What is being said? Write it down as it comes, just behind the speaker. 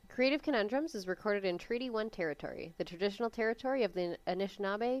Creative Conundrums is recorded in Treaty 1 territory, the traditional territory of the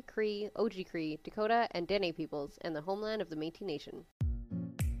Anishinaabe, Cree, Oji-Cree, Dakota, and Dene peoples, and the homeland of the Métis Nation.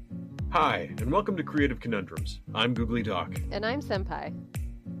 Hi, and welcome to Creative Conundrums. I'm Googly Doc. And I'm Senpai.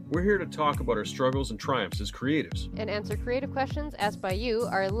 We're here to talk about our struggles and triumphs as creatives. And answer creative questions asked by you,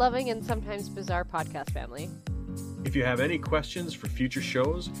 our loving and sometimes bizarre podcast family. If you have any questions for future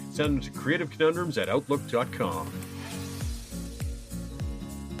shows, send them to creativeconundrums@outlook.com.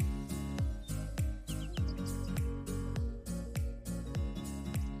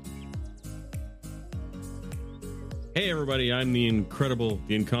 Hey everybody, I'm the incredible,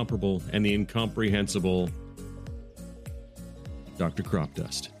 the incomparable, and the incomprehensible Dr. Crop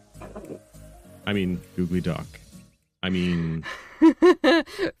Dust. I mean, Googly Doc. I mean...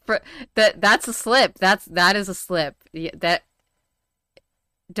 That's a slip. That is a slip. That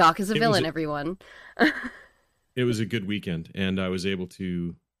Doc is a villain, everyone. It was a good weekend, and I was able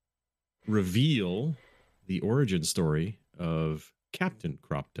to reveal the origin story of Captain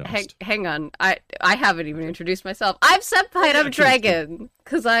Crop Dust. Hang on. I haven't even introduced myself. I'm Senpai and I'm Dragon.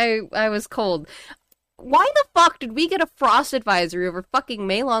 Because I was cold. Why the fuck did we get a frost advisory over fucking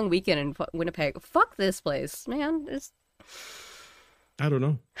May-long weekend in Winnipeg? Fuck this place, man. I don't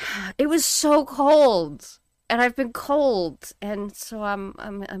know. It was so cold. And I've been cold. And so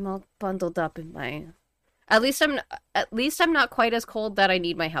I'm all bundled up in my... At least I'm not quite as cold that I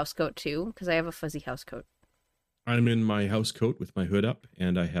need my house coat too, because I have a fuzzy house coat. I'm in my house coat with my hood up,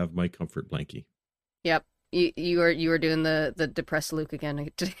 and I have my comfort blankie. Yep, you were doing the depressed Luke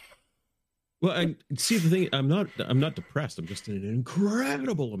again. Well, I see the thing. I'm not depressed. I'm just in an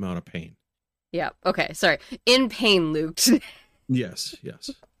incredible amount of pain. Yeah. Okay. Sorry. In pain, Luke. Yes.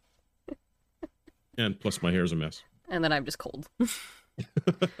 And plus, my hair's a mess. And then I'm just cold.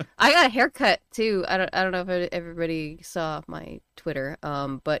 I got a haircut too. I don't know if everybody saw my Twitter.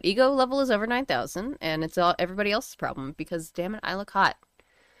 But ego level is over 9,000, and it's all everybody else's problem because damn it, I look hot.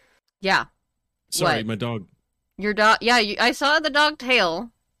 Yeah. Sorry, what? My dog. Your dog? Yeah, I saw the dog tail.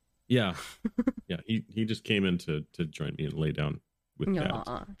 Yeah. He just came in to join me and lay down with Dad.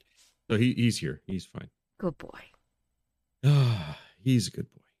 So he's here. He's fine. Good boy. He's a good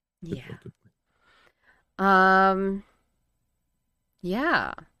boy. Good boy.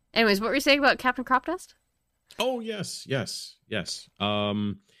 Yeah. Anyways, what were you saying about Captain Crop Dust? Oh, yes.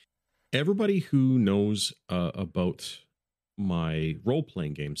 Everybody who knows about my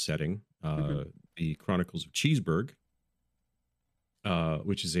role-playing game setting, the Chronicles of Cheeseburg,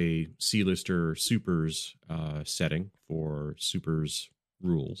 which is a C-lister supers setting for supers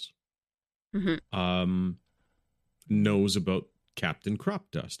rules, knows about Captain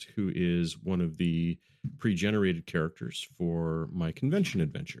Crop Dust, who is one of the pre-generated characters for my convention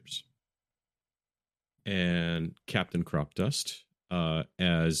adventures. And Captain Crop Dust,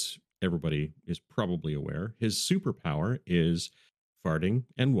 as everybody is probably aware, his superpower is farting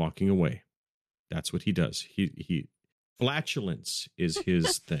and walking away. That's what he does. He flatulence is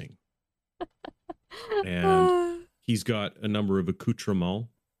his thing. And he's got a number of accoutrements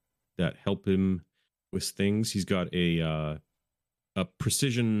that help him with things. He's got a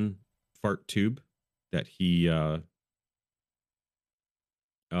precision fart tube that he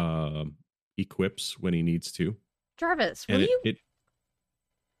equips when he needs to. Jarvis, and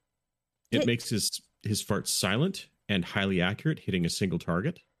it makes his farts silent and highly accurate, hitting a single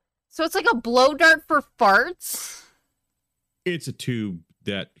target. So it's like a blow dart for farts? It's a tube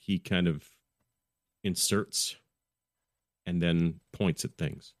that he kind of inserts and then points at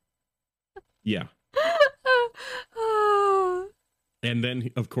things. Yeah. And then,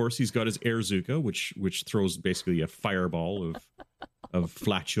 of course, he's got his Airzuka, which throws basically a fireball of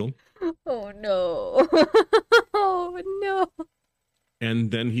flatule. Oh, no. Oh, no. And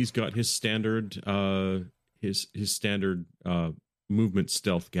then he's got his standard movement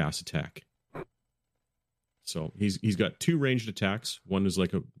stealth gas attack. So he's got two ranged attacks. One's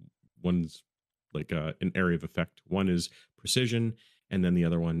like an area of effect. One is precision, and then the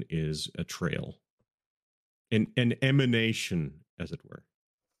other one is a trail. An emanation, as it were.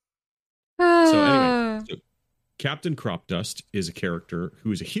 So anyway, Captain Crop Dust is a character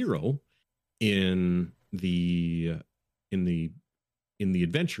who is a hero in the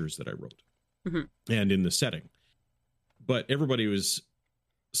adventures that I wrote and in the setting. But everybody was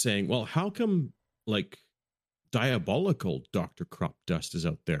saying, well, how come like diabolical Dr. Crop Dust is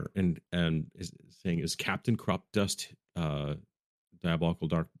out there and is saying, is Captain Crop Dust diabolical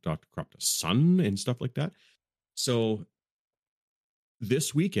Dr. Crop Dust's son and stuff like that? So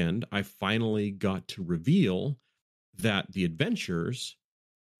this weekend, I finally got to reveal that the adventures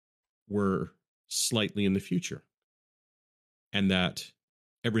were slightly in the future. And that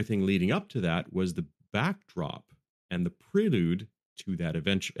everything leading up to that was the backdrop and the prelude to that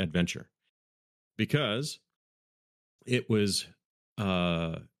adventure, because it was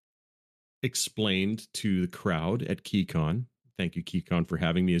explained to the crowd at KeyCon. Thank you, KeyCon, for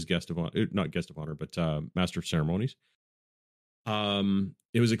having me as guest of honor, not guest of honor, but master of ceremonies.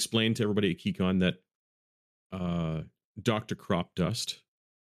 It was explained to everybody at KeyCon that Dr. Crop Dust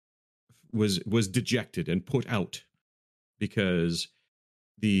was dejected and put out because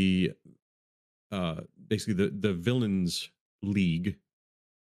the basically the Villains League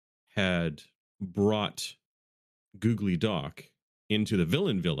had brought Googly Doc into the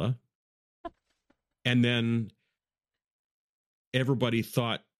villain villa, and then everybody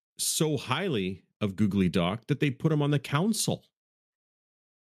thought so highly of Googly Doc that they put him on the council,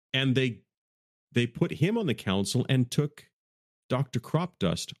 and they put him on the council and took Dr. Crop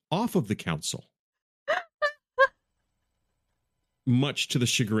Dust off of the council, much to the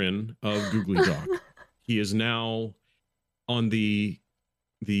chagrin of Googly Doc. He is now on the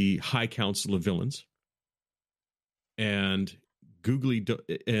High Council of Villains, and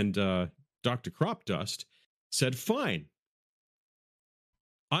Dr. Crop Dust said, "Fine,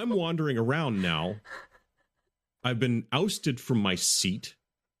 I'm wandering around now. I've been ousted from my seat.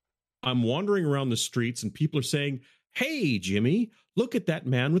 I'm wandering around the streets, and people are saying, 'Hey, Jimmy, look at that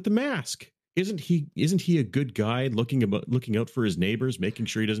man with the mask. Isn't he a good guy, looking out for his neighbors, making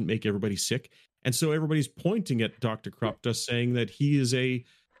sure he doesn't make everybody sick?' And so everybody's pointing at Dr. Crop Dust, saying that he is an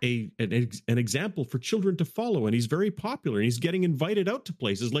example for children to follow, and he's very popular, and he's getting invited out to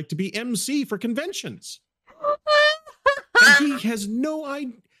places like to be MC for conventions." And he has no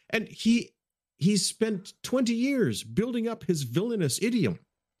idea, and he's spent 20 years building up his villainous idiom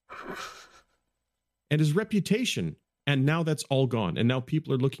and his reputation, and now that's all gone, and now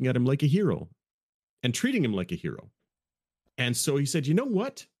people are looking at him like a hero and treating him like a hero. And so he said, "You know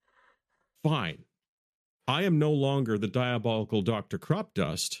what? Fine. I am no longer the diabolical Dr. Crop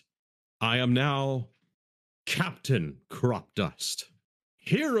Dust. I am now Captain Crop Dust,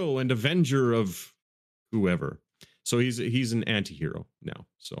 hero and avenger of whoever." So he's an anti-hero now.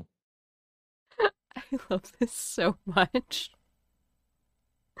 So I love this so much.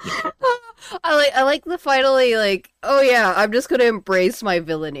 Yeah. I like the finally, like, oh yeah, I'm just gonna embrace my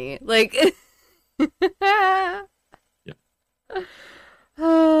villainy. Like yeah.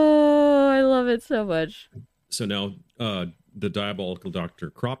 Oh, I love it so much. So now the diabolical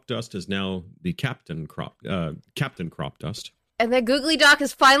Dr. Crop Dust is now the Captain Crop Dust. And then Googly Doc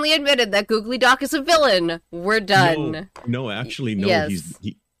has finally admitted that Googly Doc is a villain. We're done. No, actually, no. Yes.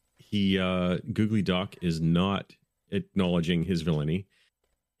 Googly Doc is not acknowledging his villainy.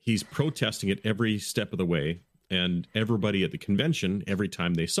 He's protesting it every step of the way. And everybody at the convention, every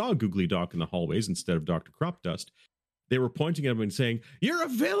time they saw Googly Doc in the hallways instead of Dr. Crop Dust, they were pointing at him and saying, "You're a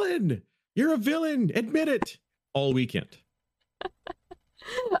villain! You're a villain! Admit it!" all weekend.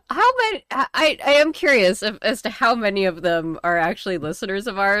 How many? I am curious as to how many of them are actually listeners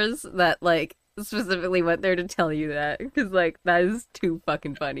of ours that like specifically went there to tell you that, because like that is too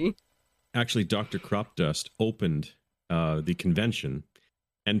fucking funny. Actually, Dr. Crop Dust opened the convention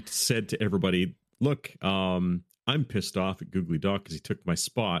and said to everybody, "Look, I'm pissed off at Googly Doc because he took my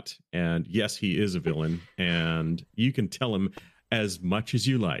spot, and yes, he is a villain, and you can tell him as much as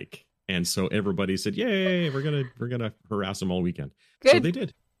you like." And so everybody said, "Yay, we're gonna harass him all weekend." Good. So they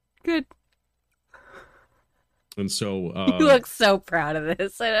did. Good. And so you look so proud of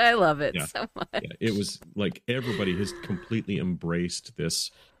this. I love it so much. Yeah, it was like everybody has completely embraced this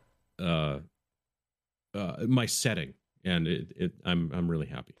my setting, and I'm really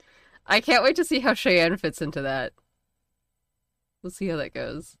happy. I can't wait to see how Cheyenne fits into that. We'll see how that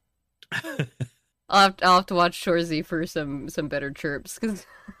goes. I'll have to watch Shorzy for some better chirps, because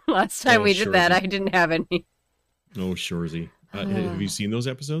last time we did that, I didn't have any. Oh, Shorzy. Have you seen those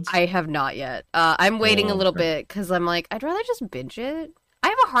episodes? I have not yet. I'm waiting a little bit, because I'm like, I'd rather just binge it. I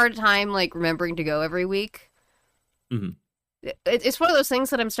have a hard time, like, remembering to go every week. Mm-hmm. It's one of those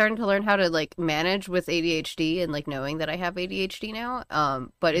things that I'm starting to learn how to, like, manage with ADHD and, like, knowing that I have ADHD now.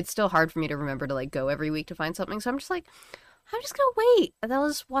 But it's still hard for me to remember to, like, go every week to find something. So I'm just like, I'm just gonna wait, and then I'll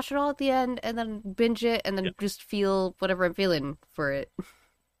just watch it all at the end, and then binge it, and then just feel whatever I'm feeling for it.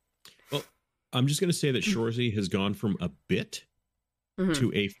 Well, I'm just gonna say that Shorzy has gone from a bit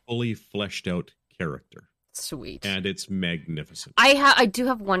to a fully fleshed out character. Sweet. And it's magnificent. I do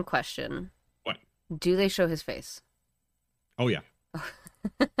have one question. What? Do they show his face? Oh yeah.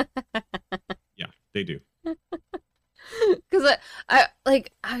 Yeah, they do. Because I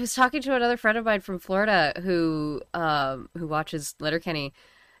was talking to another friend of mine from Florida who watches Letterkenny,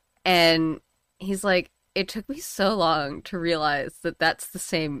 and he's like, it took me so long to realize that that's the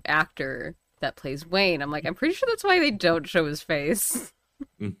same actor that plays Wayne. I'm like, I'm pretty sure that's why they don't show his face.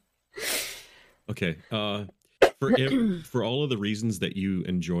 Okay. For all of the reasons that you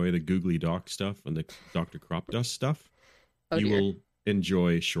enjoy the Googly Doc stuff and the Dr. Crop Dust stuff, will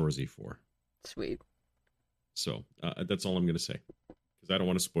enjoy Shoresy 4. Sweet. So that's all I'm going to say, because I don't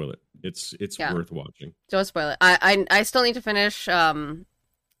want to spoil it. It's worth watching. Don't spoil it. I still need to finish.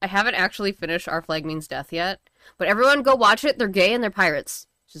 I haven't actually finished Our Flag Means Death yet, but everyone go watch it. They're gay and they're pirates.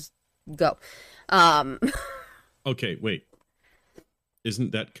 Just go. Okay, wait.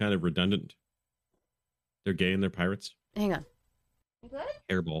 Isn't that kind of redundant? They're gay and they're pirates? Hang on. You good?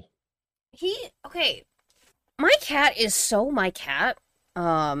 Hairball. Okay. My cat is so my cat.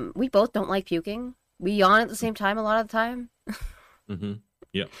 We both don't like puking. We yawn at the same time a lot of the time. Mm-hmm.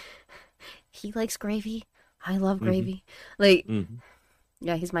 Yeah. He likes gravy. I love gravy. Mm-hmm. Like,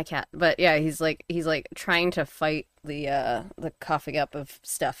 yeah, he's my cat. But yeah, he's like trying to fight the coughing up of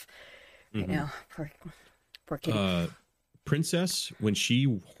stuff right now. Poor kitty. Princess, when she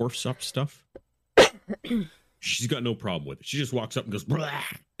horfs up stuff, she's got no problem with it. She just walks up and goes, blah,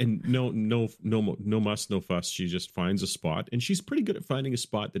 and no muss, no fuss. She just finds a spot, and she's pretty good at finding a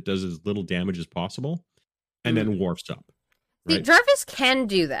spot that does as little damage as possible, and then wharfs up. Right? See, Jarvis can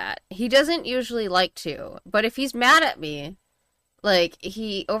do that. He doesn't usually like to, but if he's mad at me, like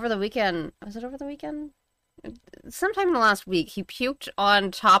over the weekend, was it over the weekend? Sometime in the last week, he puked on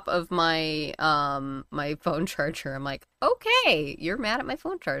top of my my phone charger. I'm like, okay, you're mad at my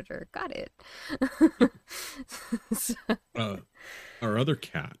phone charger. Got it. Our other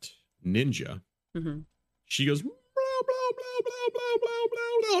cat, Ninja, she goes, blah, blah, blah, blah, blah,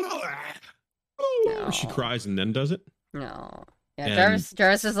 blah, blah, blah. She cries and then does it. No. Yeah,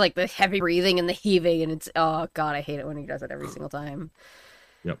 Jarvis is like the heavy breathing and the heaving, and it's, oh god, I hate it when he does it every single time.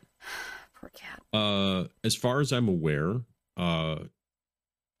 Yep. Poor cat. As far as I'm aware,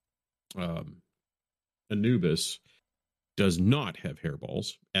 Anubis does not have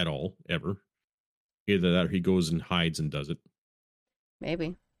hairballs at all, ever. Either that or he goes and hides and does it.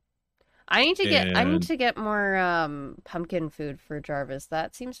 Maybe. I need to get more pumpkin food for Jarvis.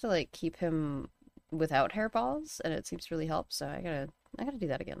 That seems to like keep him without hairballs, and it seems to really help. So I gotta do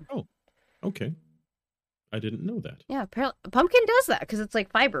that again. Oh, okay. I didn't know that. Yeah, pumpkin does that because it's like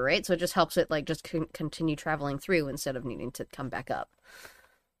fiber, right? So it just helps it like just continue traveling through instead of needing to come back up.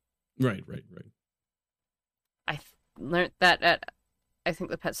 Right. I learned that at, I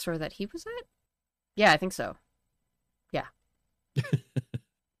think, the pet store that he was at. Yeah, I think so. Yeah.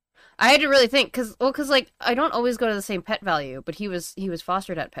 I had to really think because like I don't always go to the same Pet Value, but he was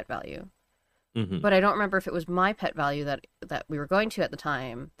fostered at Pet Value. But I don't remember if it was my Pet Value that we were going to at the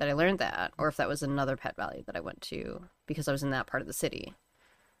time that I learned that, or if that was another Pet Value that I went to because I was in that part of the city.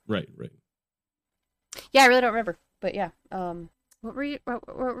 Right. Yeah, I really don't remember. But yeah, what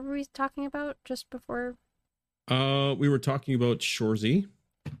were we talking about just before? We were talking about Shoresy.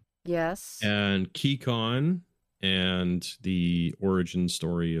 Yes. And Keycon and the origin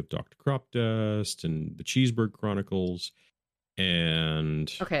story of Dr. Crop Dust and the Cheeseburg Chronicles. And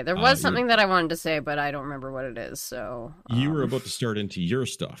okay, there was something that I wanted to say, but I don't remember what it is. So you were about to start into your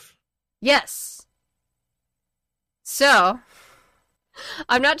stuff. Yes. So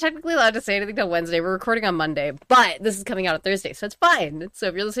I'm not technically allowed to say anything till Wednesday. We're recording on Monday, but this is coming out on Thursday, so it's fine. So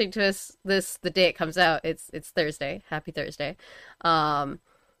if you're listening to us the day it comes out, it's Thursday. Happy Thursday.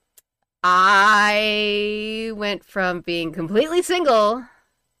 I went from being completely single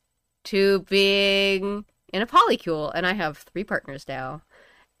to being in a polycule, and I have 3 partners now,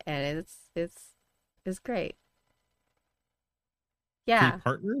 and it's great. Yeah. 3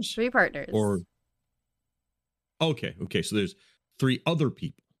 partners? 3 partners. Or okay, so there's 3 other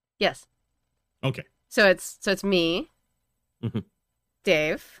people. Yes. Okay. So it's me,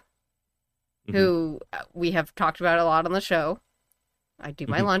 Dave, who we have talked about a lot on the show. I do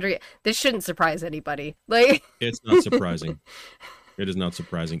my laundry. This shouldn't surprise anybody. Like, it's not surprising. It is not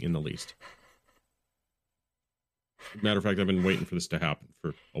surprising in the least. Matter of fact, I've been waiting for this to happen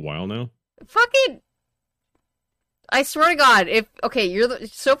for a while now. Fucking, I swear to God,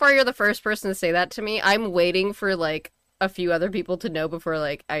 so far you're the first person to say that to me. I'm waiting for like a few other people to know before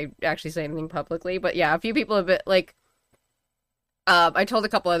like I actually say anything publicly. But yeah, a few people have been like, I told a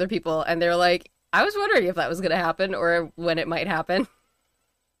couple other people, and they're like, I was wondering if that was going to happen or when it might happen.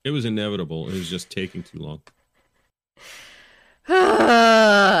 It was inevitable. It was just taking too long.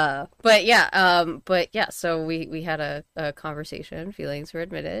 But yeah, so we had a conversation, feelings were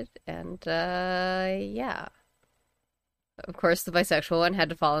admitted, and yeah. Of course the bisexual one had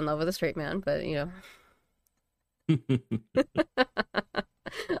to fall in love with a straight man, but you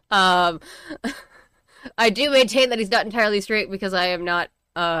know. I do maintain that he's not entirely straight because I am not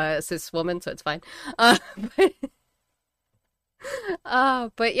a cis woman, so it's fine. But,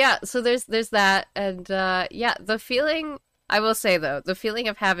 but yeah, so there's that, and yeah, the feeling. I will say though, the feeling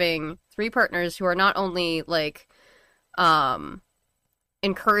of having three partners who are not only like,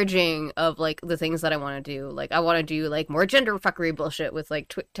 encouraging of like the things that I want to do. Like I want to do like more gender fuckery bullshit with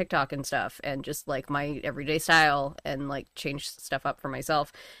like TikTok and stuff, and just like my everyday style and like change stuff up for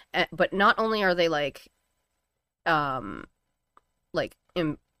myself. But not only are they like like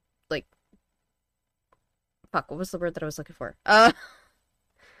fuck, what was the word that I was looking for?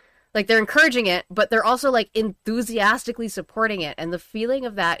 Like they're encouraging it, but they're also like enthusiastically supporting it, and the feeling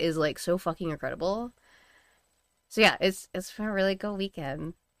of that is like so fucking incredible. So yeah, it's been a really good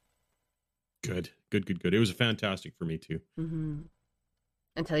weekend. Good. It was fantastic for me too. Mm-hmm.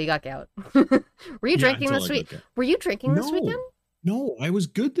 Until you got gout. Were you drinking this week? Were you drinking this weekend? No, I was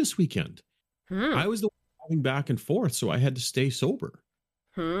good this weekend. I was the one going back and forth, so I had to stay sober.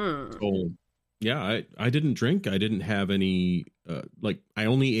 So yeah, I didn't drink. I didn't have any. Like I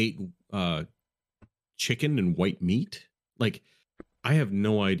only ate chicken and white meat. Like I have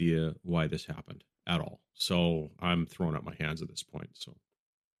no idea why this happened at all. So I'm throwing up my hands at this point. So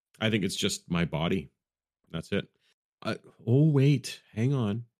I think it's just my body. That's it. Oh, wait. Hang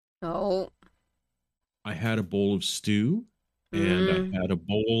on. Oh. I had a bowl of stew and I had a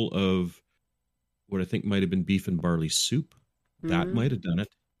bowl of what I think might have been beef and barley soup. That might have done it.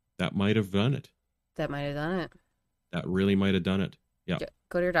 That might have done it. That might have done it. That really might have done it. Yeah.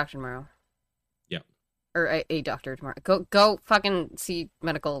 Go to your doctor tomorrow. Yeah. Or a doctor tomorrow. Go fucking see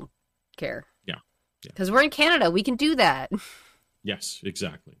medical care. Because we're in Canada, we can do that. Yes,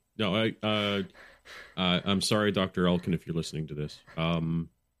 exactly. No, I'm sorry, Dr. Elkin, if you're listening to this.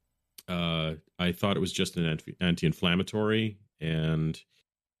 I thought it was just an anti-inflammatory, and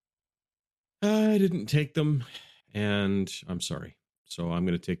I didn't take them, and I'm sorry. So I'm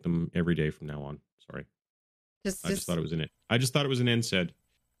going to take them every day from now on. Sorry. I just thought it was I just thought it was an NSAID.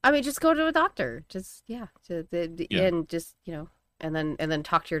 I mean, just go to a doctor. And just, and then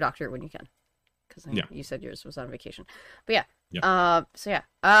talk to your doctor when you can. Because you said yours was on vacation. But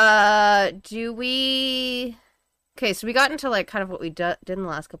do we... Okay, so we got into like kind of what we did in the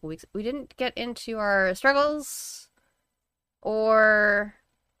last couple weeks. We didn't get into our struggles or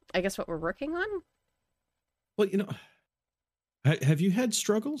I guess what we're working on. Well, have you had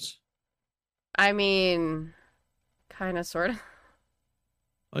struggles? I mean, kind of, sort of.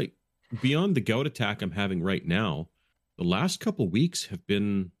 Like beyond the gout attack I'm having right now, the last couple weeks have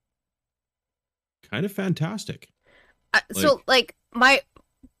been kind of fantastic. So my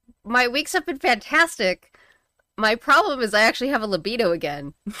weeks have been fantastic. My problem is I actually have a libido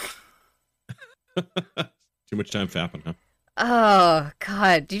again. Too much time fapping, huh? Oh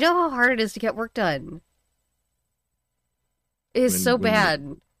God, do you know how hard it is to get work done? It is so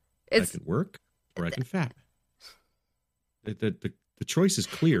bad. I can work or I can fap. The choice is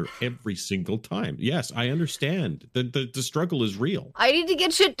clear every single time. Yes, I understand. The struggle is real. I need to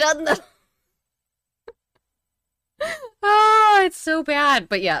get shit done though. Oh, it's so bad.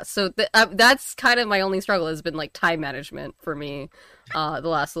 But yeah, so that's kind of my only struggle has been like time management for me the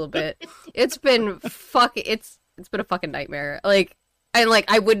last little bit. It's been it's been a fucking nightmare.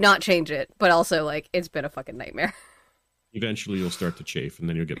 I would not change it, but also like it's been a fucking nightmare. Eventually you'll start to chafe and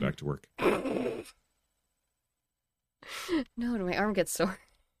then you'll get back to work. No, my arm gets sore.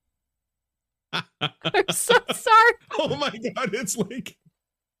 I'm so sorry. Oh my God, it's like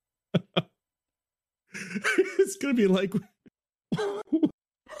it's gonna be like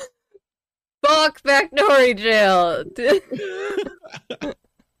fuck Backnori jail.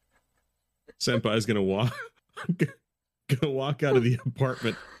 Senpai's gonna walk out of the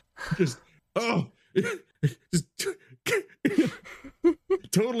apartment just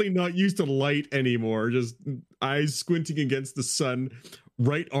totally not used to light anymore, just eyes squinting against the sun,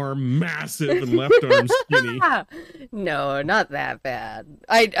 right arm massive and left arm skinny. No, not that bad.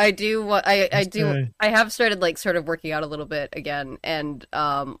 I have started like sort of working out a little bit again, and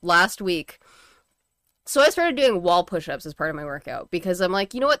last week so I started doing wall push-ups as part of my workout because I'm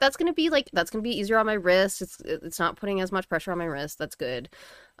like, you know what, that's gonna be easier on my wrist. It's not putting as much pressure on my wrist. That's good,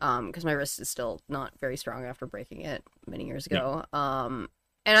 because my wrist is still not very strong after breaking it many years ago. Yeah.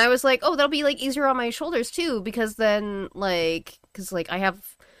 And I was like, oh, that'll be like easier on my shoulders too, because then I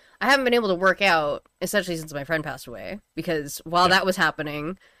haven't been able to work out essentially since my friend passed away, because while that was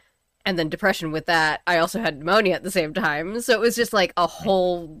happening, and then depression with that, I also had pneumonia at the same time. So it was just like a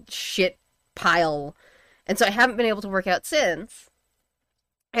whole shit pile. And so I haven't been able to work out since.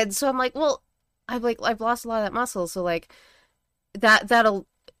 And so I'm like, well, I've lost a lot of that muscle, so like that'll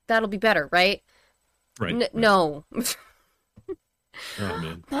be better, right? Right. No. Oh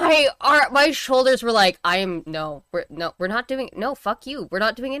man. My shoulders were like, we're not doing, no, fuck you. We're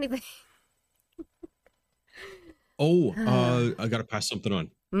not doing anything. Oh, I got to pass something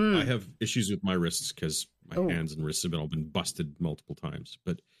on. Mm. I have issues with my wrists because my Oh. hands and wrists have all been busted multiple times.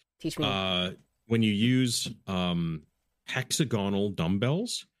 But Teach me. when you use hexagonal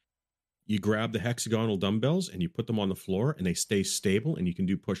dumbbells, you grab the hexagonal dumbbells and you put them on the floor and they stay stable and you can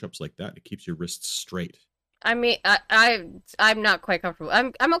do push-ups like that. It keeps your wrists straight. I mean, I'm not quite comfortable.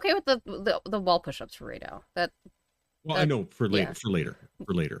 I'm okay with the wall push-ups for right now. I know for yeah. later.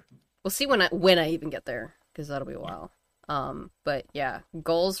 We'll see when I even get there, because that'll be a while. But yeah,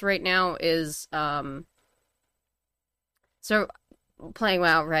 goals right now is so playing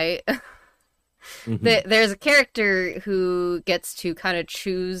WoW, right? Mm-hmm. There's a character who gets to kind of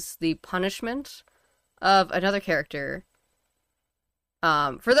choose the punishment of another character.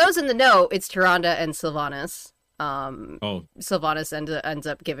 For those in the know, it's Tyrande and Sylvanas. Sylvanas ends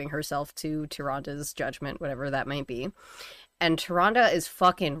up giving herself to Tyranda's judgment, whatever that might be. And Tyrande is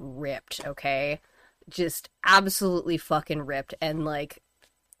fucking ripped, okay? Just absolutely fucking ripped. And, like,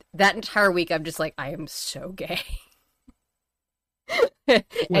 that entire week, I'm just like, I am so gay.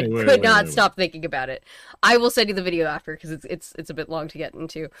 And could not stop thinking about it. I will send you the video after, because it's a bit long to get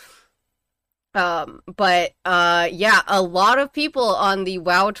into. But yeah, a lot of people on the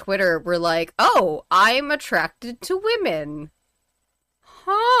WoW Twitter were like, "Oh, I'm attracted to women."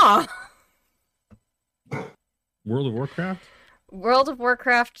 Huh. World of Warcraft? World of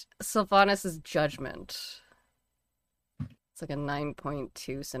Warcraft, Sylvanas' Judgment. It's like a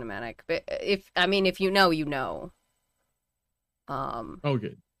 9.2 cinematic. But if you know, you know.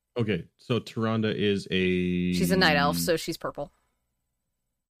 Okay. So Tyrande is she's a night elf, so she's purple.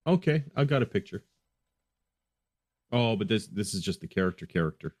 Okay, I've got a picture. Oh, but this is just the character.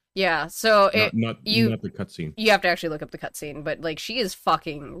 Yeah, so not the cutscene. You have to actually look up the cutscene, but like she is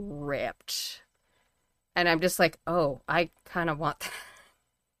fucking ripped, and I'm just like, oh, I kind of want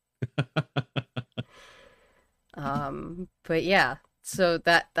that. But yeah, so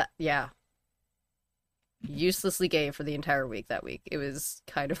that yeah, uselessly gay for the entire week that week. It was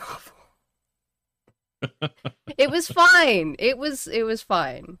kind of awful. It was fine. It was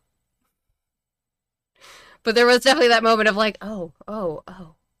fine. But there was definitely that moment of like, oh.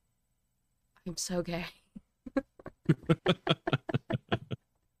 I'm so gay.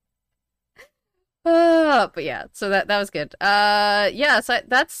 But yeah, so that was good. Yeah, so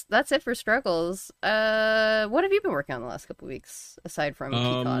that's it for struggles. What have you been working on the last couple of weeks aside from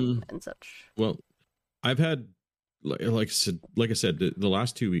PCon and such? Well, I've had like I said, the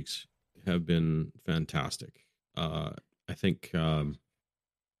last 2 weeks have been fantastic. I think the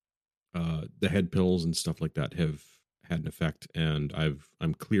head pills and stuff like that have had an effect, and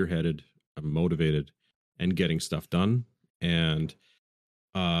I'm clear-headed, I'm motivated, and getting stuff done. And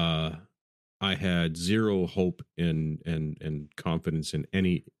I had zero hope and confidence in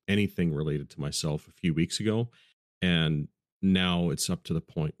anything related to myself a few weeks ago, and now it's up to the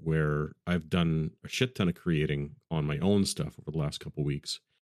point where I've done a shit ton of creating on my own stuff over the last couple of weeks.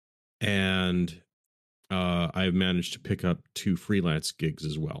 And I've managed to pick up 2 freelance gigs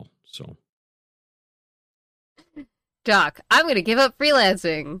as well. So, Doc, I'm going to give up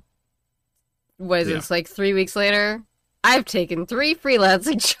freelancing. What is this, like 3 weeks later? I've taken 3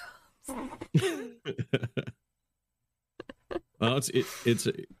 freelancing jobs. Well,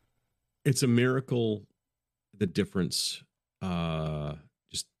 it's a miracle, the difference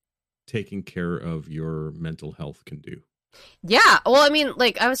just taking care of your mental health can do. Yeah, well, I mean,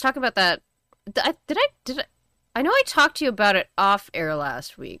 like, I was talking about that. I know I talked to you about it off air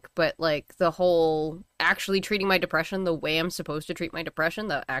last week, but like the whole actually treating my depression the way I'm supposed to treat my depression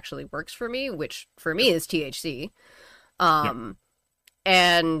that actually works for me, which for me is THC. And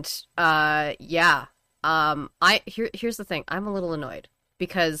here's the thing. I'm a little annoyed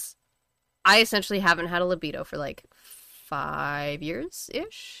because I essentially haven't had a libido for like 5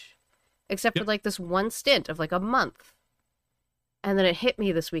 years-ish, except for like this one stint of like a month. And then it hit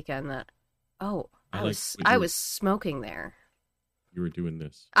me this weekend that, I was smoking there. You were doing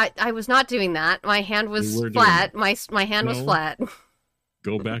this. I was not doing that. My hand was flat. My hand was flat.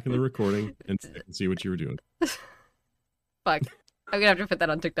 Go back in the recording and see what you were doing. Fuck. I'm gonna have to put that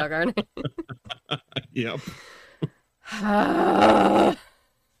on TikTok, aren't I? Yep.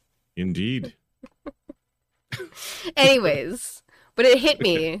 Indeed. Anyways, but it hit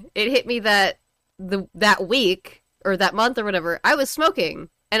me. It hit me that that week or that month or whatever, I was smoking,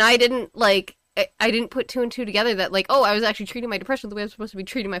 and I didn't put 2 and 2 together that like, I was actually treating my depression the way I was supposed to be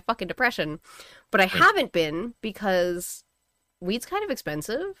treating my fucking depression. But I haven't been because weed's kind of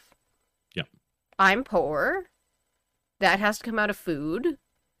expensive. Yeah. I'm poor. That has to come out of food.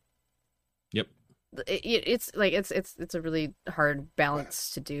 Yep. It's like it's a really hard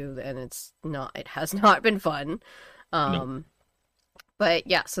balance to do, and it has not been fun. No. But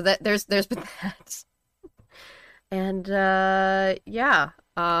yeah, so that there's been that. And yeah.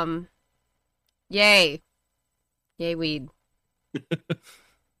 Yay. Yay weed.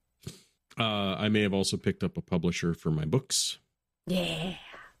 I may have also picked up a publisher for my books. Yeah.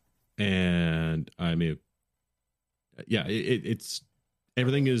 And I may have, yeah, it's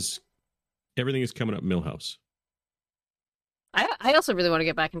everything is coming up Millhouse. I also really want to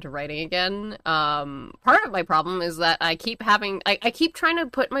get back into writing again. Part of my problem is that I keep trying to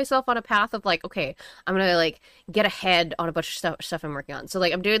put myself on a path of like, okay, I'm gonna like get ahead on a bunch of stuff I'm working on. So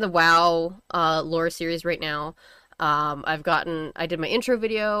like I'm doing the WoW lore series right now. I did my intro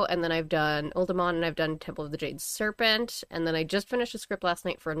video, and then I've done Uldaman, and I've done Temple of the Jade Serpent, and then I just finished a script last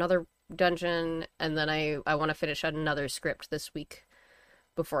night for another dungeon, and then I want to finish another script this week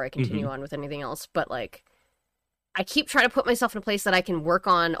before I continue on with anything else. But like, I keep trying to put myself in a place that I can work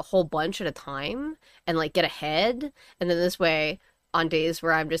on a whole bunch at a time and like get ahead, and then this way, on days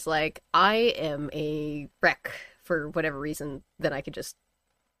where I'm just like, I am a wreck for whatever reason, then I could just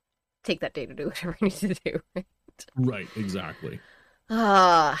take that day to do whatever I need to do. Right, exactly.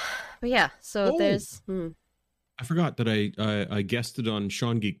 But yeah, so there's. I forgot that I guested on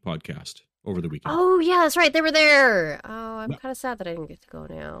Sean Geek podcast over the weekend. Oh yeah, that's right. They were there. Oh, I'm kind of sad that I didn't get to go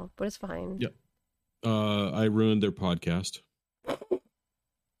now, but it's fine. Yeah. I ruined their podcast.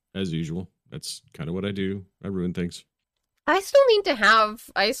 As usual. That's kind of what I do. I ruin things. I still need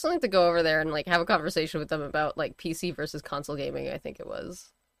to go over there and like have a conversation with them about like PC versus console gaming, I think it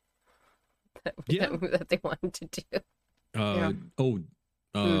was. That they wanted to do.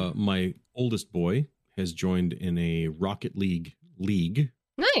 My oldest boy has joined in a Rocket League.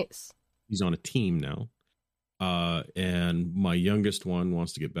 Nice. He's on a team now. And my youngest one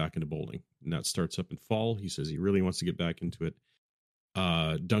wants to get back into bowling, and that starts up in fall. He says he really wants to get back into it.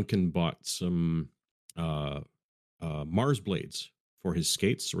 Duncan bought some Mars blades for his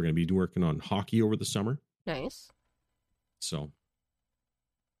skates, so we're going to be working on hockey over the summer. Nice. So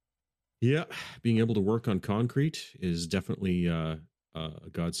yeah, being able to work on concrete is definitely a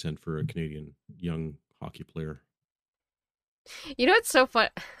godsend for a Canadian young hockey player. You know what's so fun?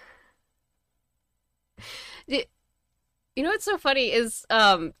 You know what's so funny is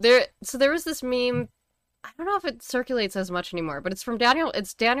there was this meme. I don't know if it circulates as much anymore, but it's from Daniel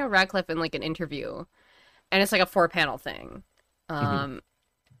Radcliffe in like an interview, and it's like a 4-panel thing.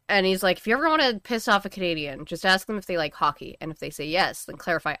 And he's like, if you ever want to piss off a Canadian, just ask them if they like hockey. And if they say yes, then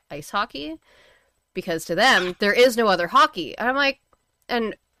clarify ice hockey. Because to them, there is no other hockey. And I'm like,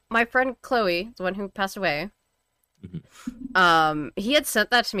 and my friend Chloe, the one who passed away, he had sent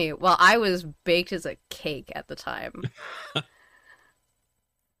that to me while I was baked as a cake at the time.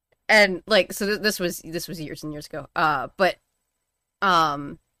 And like, so this was years and years ago. But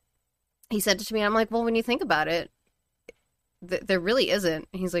he sent it to me, and I'm like, well, when you think about it, there really isn't.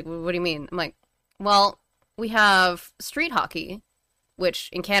 He's like, well, what do you mean? I'm like, well, we have street hockey, which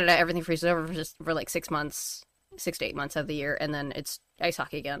in Canada, everything freezes over for like 6 to 8 months of the year, and then it's ice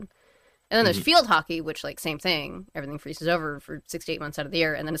hockey again. And then there's field hockey, which, like, same thing. Everything freezes over for 6 to 8 months out of the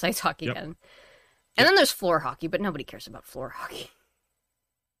year, and then it's ice hockey again. And then there's floor hockey, but nobody cares about floor hockey.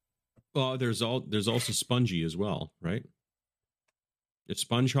 Well, there's also spongy as well, right? It's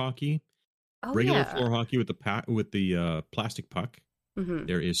sponge hockey. Regular floor hockey with the plastic puck.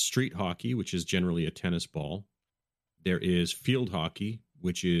 There is street hockey, which is generally a tennis ball. There is field hockey,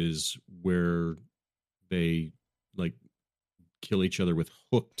 which is where they like kill each other with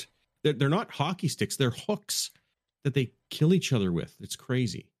hooked. They're not hockey sticks; they're hooks that they kill each other with. It's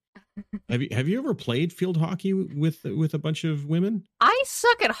crazy. Have you ever played field hockey with a bunch of women? I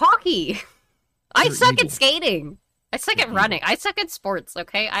suck at hockey. I suck at skating. I suck at running. I suck at sports.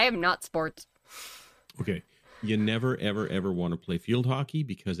 Okay, I am not sports. Okay, you never ever want to play field hockey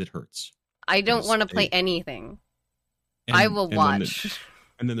because it hurts. I don't want to play anything. I will watch.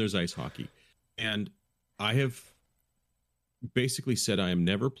 And then there's ice hockey, and I have basically said I am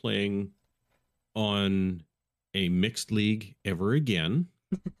never playing on a mixed league ever again.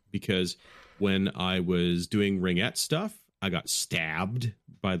 Because when I was doing ringette stuff, I got stabbed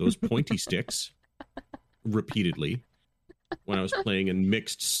by those pointy sticks repeatedly. When I was playing in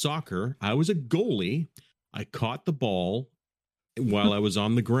mixed soccer, I was a goalie. I caught the ball while I was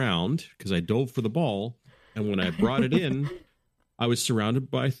on the ground because I dove for the ball. And when I brought it in, I was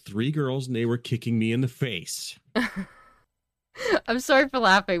surrounded by 3 girls and they were kicking me in the face. I'm sorry for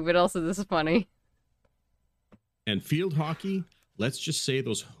laughing, but also this is funny. And field hockey, let's just say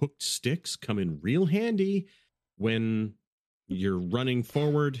those hooked sticks come in real handy when you're running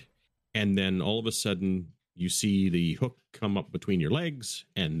forward, and then all of a sudden you see the hook come up between your legs,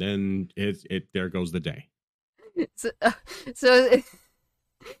 and then it there goes the day. So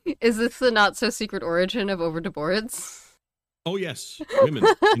is this the not so secret origin of over to boards? Oh yes, women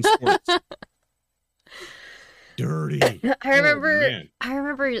in sports. Dirty. I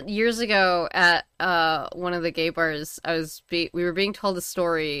remember years ago at one of the gay bars, we were being told a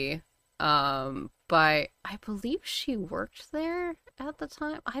story by, I believe she worked there at the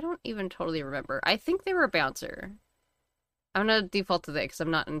time. I don't even totally remember. I think they were a bouncer. I'm gonna default to they because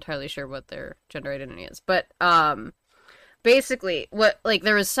I'm not entirely sure what their gender identity is. But basically,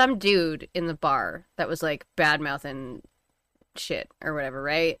 there was some dude in the bar that was like bad mouthing shit or whatever,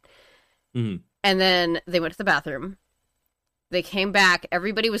 right? Mm-hmm. And then they went to the bathroom. They came back.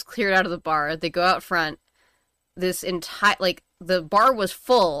 Everybody was cleared out of the bar. They go out front. This entire, the bar was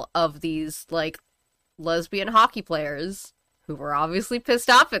full of these, lesbian hockey players who were obviously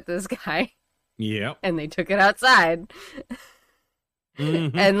pissed off at this guy. Yep. And they took it outside.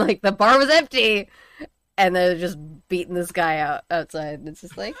 Mm-hmm. And, the bar was empty. And they're just beating this guy outside. And it's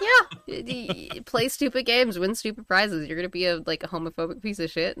just play stupid games, win stupid prizes. You're going to be a homophobic piece of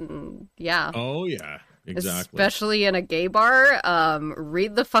shit. And yeah. Oh, yeah. Exactly. Especially in a gay bar.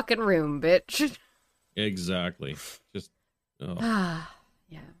 Read the fucking room, bitch. Exactly. Just, yeah.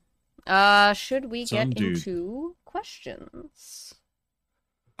 Should we get into questions?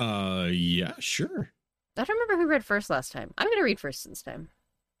 Yeah, sure. I don't remember who read first last time. I'm going to read first this time.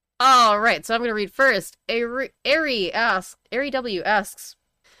 All right, so I'm going to read first. Ari W asks, Ari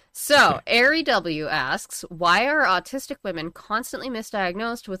W asks, why are autistic women constantly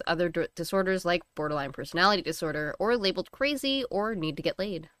misdiagnosed with other disorders like borderline personality disorder, or labeled crazy, or need to get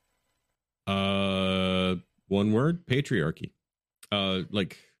laid? One word, patriarchy.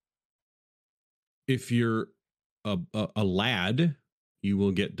 If you're a lad, you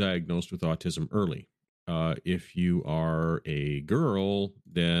will get diagnosed with autism early. If you are a girl,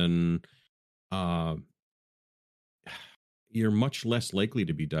 then you're much less likely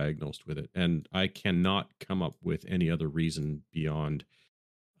to be diagnosed with it. And I cannot come up with any other reason beyond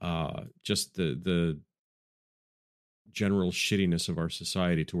just the general shittiness of our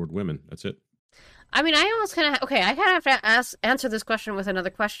society toward women. That's it. I mean, I almost kind of... Okay, I kind of have to answer this question with another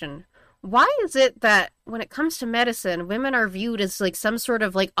question. Why is it that when it comes to medicine, women are viewed as some sort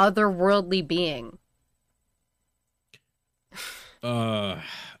of otherworldly being?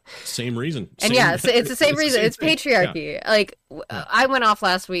 Same reason. And it's the same reason. It's patriarchy. Yeah. I went off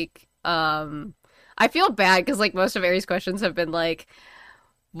last week. I feel bad because most of Aries' questions have been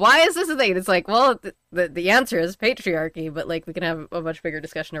why is this a thing? And it's the answer is patriarchy, but we can have a much bigger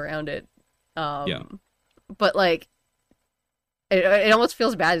discussion around it. Yeah. But it almost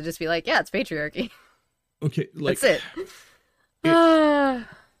feels bad to just be it's patriarchy. Okay, that's it.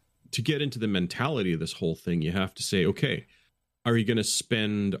 To get into the mentality of this whole thing, you have to say, okay, are you going to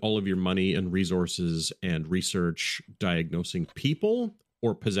spend all of your money and resources and research diagnosing people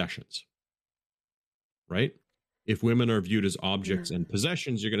or possessions? Right? If women are viewed as objects and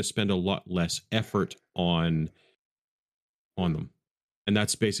possessions, you're going to spend a lot less effort on them. And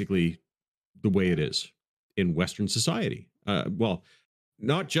that's basically the way it is in Western society. Well,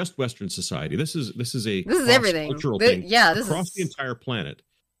 not just Western society. This is everything. Cultural thing across the entire planet,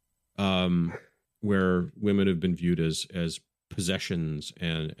 where women have been viewed as possessions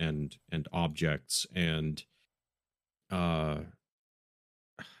and objects, and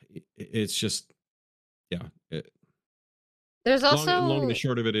it's just there's also long and the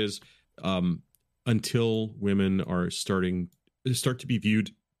short of it is, until women start to be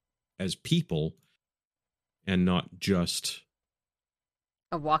viewed as people and not just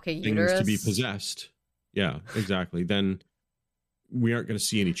a walking things uterus to be possessed. Yeah, exactly. Then we aren't going to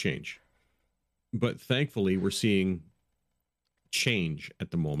see any change. But thankfully, we're seeing change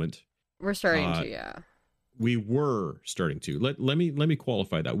at the moment. We're starting to, yeah. We were starting to. Let me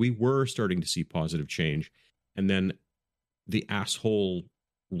qualify that. We were starting to see positive change, and then the asshole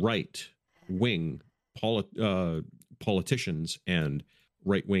right wing politicians and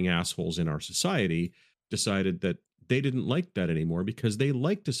right wing assholes in our society decided that they didn't like that anymore, because they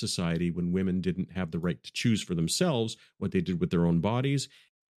liked a society when women didn't have the right to choose for themselves what they did with their own bodies,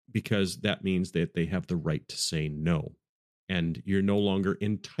 because that means that they have the right to say no, and you're no longer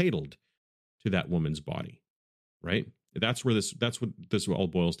entitled to that woman's body, right? That's what this all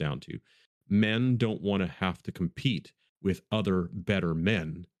boils down to. Men don't want to have to compete with other better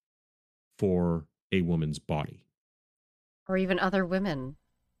men for a woman's body, or even other women.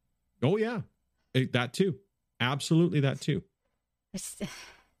 Oh yeah, that too. Absolutely, that too.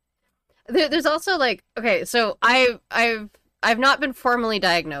 There's also like, okay, so I've not been formally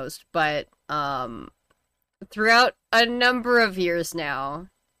diagnosed, but throughout a number of years now,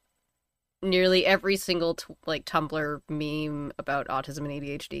 nearly every single like Tumblr meme about autism and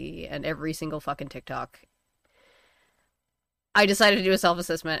ADHD and every single fucking TikTok, I decided to do a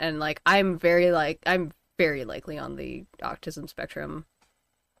self-assessment, and like I'm very likely on the autism spectrum.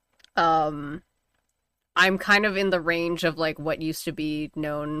 I'm kind of in the range of like what used to be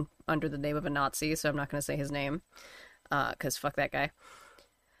known under the name of a Nazi, so I'm not going to say his name, because fuck that guy.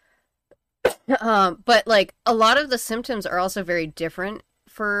 But like a lot of the symptoms are also very different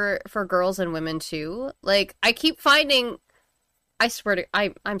for girls and women too. Like I keep finding, I swear to,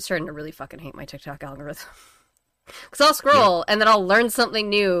 I'm starting to really fucking hate my TikTok algorithm. Because I'll scroll and then I'll learn something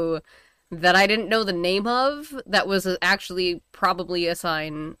new that I didn't know the name of that was actually probably a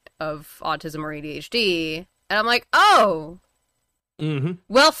sign of autism or ADHD. And I'm like, oh,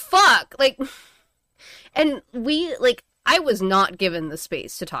 well, fuck. Like, and I was not given the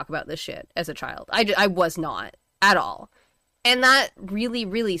space to talk about this shit as a child. I was not at all. And that really,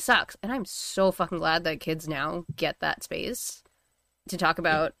 really sucks. And I'm so fucking glad that kids now get that space to talk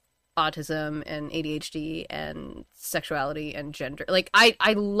about autism and ADHD and sexuality and gender. Like, I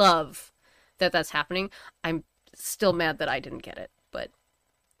love that that's happening. I'm still mad that I didn't get it, but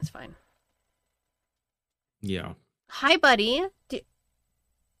it's fine. Yeah. Hi, buddy.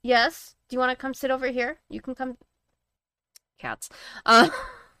 Yes? Do you want to come sit over here? You can come. Cats. But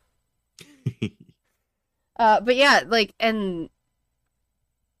yeah, like, and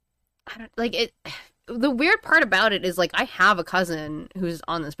I don't like it. The weird part about it is like I have a cousin who's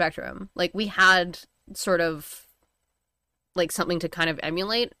on the spectrum. Like we had sort of like something to kind of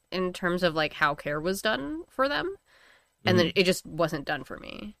emulate in terms of like how care was done for them, and then it just wasn't done for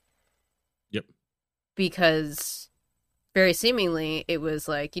me. Yep. Because very seemingly it was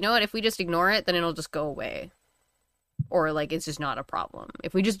like, you know what, if we just ignore it, then it'll just go away. Or, like, it's just not a problem.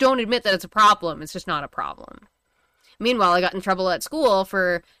 If we just don't admit that it's a problem, it's just not a problem. Meanwhile, I got in trouble at school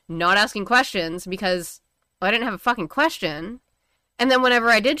for not asking questions because I didn't have a fucking question. And then whenever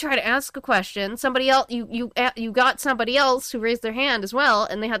I did try to ask a question, somebody else, you got somebody else who raised their hand as well,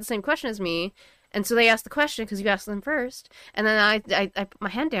 and they had the same question as me. And so they asked the question because you asked them first. And then I put my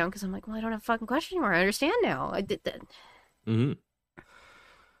hand down because I'm like, well, I don't have a fucking question anymore. I understand now. I did that.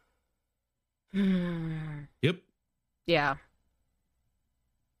 Yep. Yeah.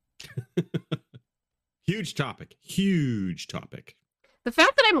 Huge topic. Huge topic. The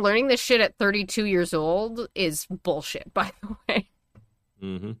fact that I'm learning this shit at 32 years old is bullshit, by the way.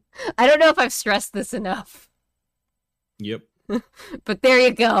 I don't know if I've stressed this enough. Yep. But there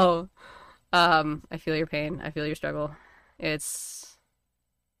you go. I feel your pain. I feel your struggle. It's...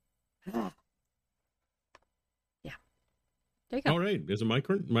 yeah. There you go. All right. Is it my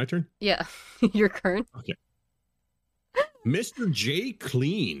turn? Yeah. Your turn. Okay. Mr. J.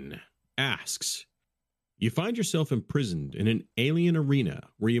 Clean asks, you find yourself imprisoned in an alien arena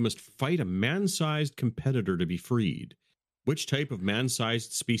where you must fight a man-sized competitor to be freed. Which type of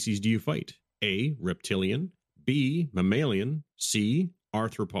man-sized species do you fight? A, reptilian, B, mammalian, C,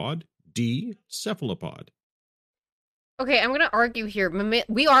 arthropod, D, cephalopod. Okay, I'm going to argue here.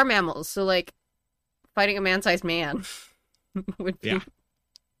 We are mammals, so, like, fighting a man-sized man would be... Yeah.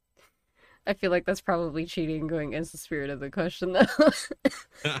 I feel like that's probably cheating, going against the spirit of the question, though.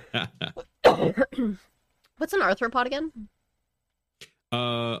 What's an arthropod again?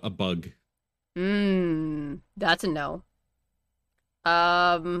 A bug. That's a no.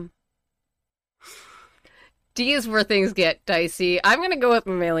 D is where things get dicey. I'm gonna go with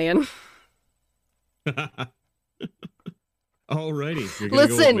mammalian. Alrighty. You're gonna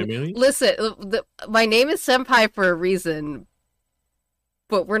go with mammalian? Listen. My name is Senpai for a reason.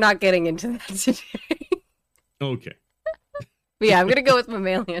 But we're not getting into that today. Okay. But yeah, I'm going to go with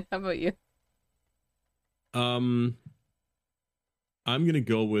mammalian. How about you? I'm going to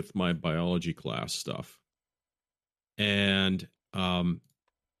go with my biology class stuff. And Mr.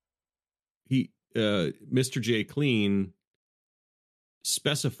 J. Clean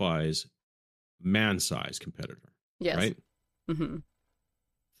specifies man-sized competitor. Yes. Right?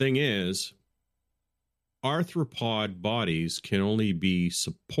 Thing is, arthropod bodies can only be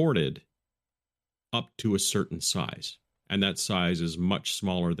supported up to a certain size, and that size is much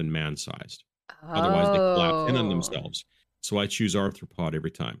smaller than man-sized. Otherwise, they collapse in on themselves. So I choose arthropod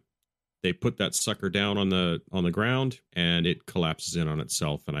every time. They put that sucker down on the ground, and it collapses in on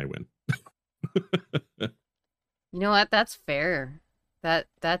itself, and I win. You know what? That's fair.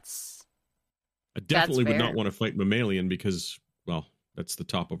 That's. I definitely would not want to fight mammalian because, well, that's the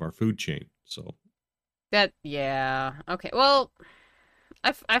top of our food chain. So. Yeah. Okay. Well,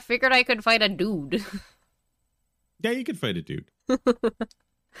 I figured I could fight a dude. Yeah, you could fight a dude.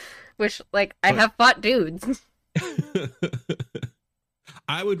 Which, like, I have fought dudes.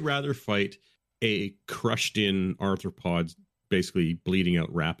 I would rather fight a crushed-in arthropod, basically bleeding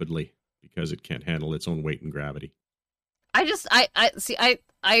out rapidly because it can't handle its own weight and gravity. I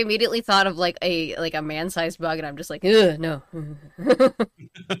immediately thought of like a man-sized bug, and I'm just like, ugh, no.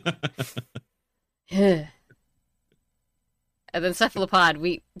 And then cephalopod,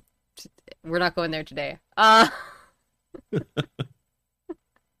 we're not going there today.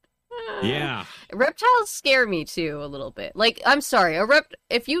 Yeah. Reptiles scare me too a little bit. Like, I'm sorry,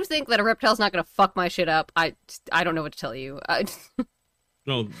 if you think that a reptile's not gonna fuck my shit up, I don't know what to tell you.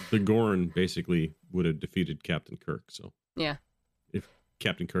 Well, the Gorn basically would have defeated Captain Kirk, so. Yeah. If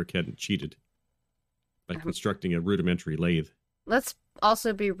Captain Kirk hadn't cheated by constructing a rudimentary lathe. Let's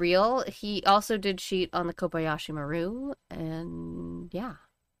also be real. He also did cheat on the Kobayashi Maru, and yeah.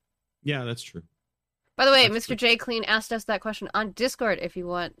 Yeah, that's true. By the way, Mr. J Clean asked us that question on Discord if you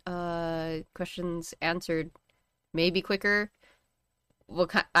want questions answered maybe quicker.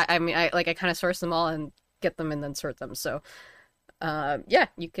 I kind of source them all and get them and then sort them. So, yeah,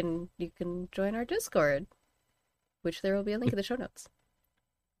 you can join our Discord, which there will be a link in the show notes.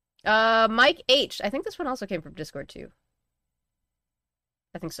 Mike H. I think this one also came from Discord too.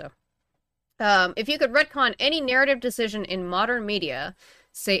 I think so. If you could retcon any narrative decision in modern media,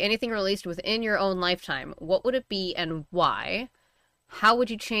 say anything released within your own lifetime, what would it be and why? How would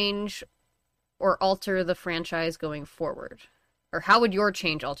you change or alter the franchise going forward? Or how would your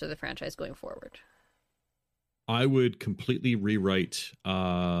change alter the franchise going forward? I would completely rewrite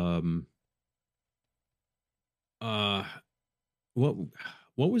what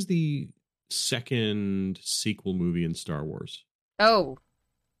was the second sequel movie in Star Wars? Oh.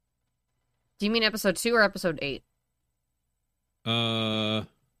 Do you mean episode 2 or episode 8?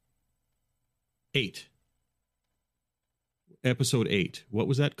 8. Episode 8. What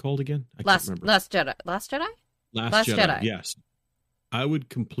was that called again? I Last can't remember. Last Jedi. Last Jedi? Last Jedi. Yes. I would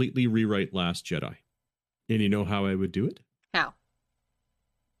completely rewrite Last Jedi. And you know how I would do it? How?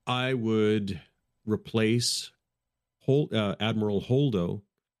 I would replace Admiral Holdo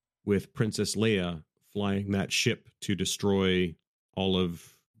with Princess Leia flying that ship to destroy all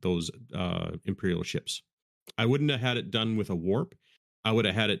of those Imperial ships. I wouldn't have had it done with a warp. I would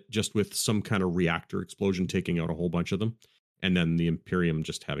have had it just with some kind of reactor explosion taking out a whole bunch of them, and then the Imperium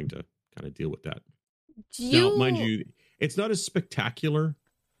just having to kind of deal with that. Now, mind you, it's not as spectacular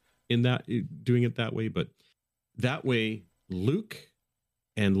in that doing it that way, but that way Luke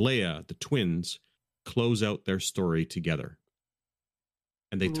and Leia, the twins, close out their story together.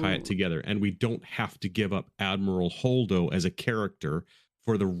 And they tie it together, and we don't have to give up Admiral Holdo as a character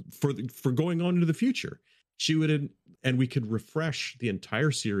for going on into the future. She would, and we could refresh the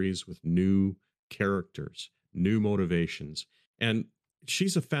entire series with new characters, new motivations, and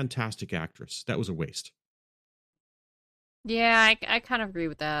she's a fantastic actress. That was a waste. Yeah, I kind of agree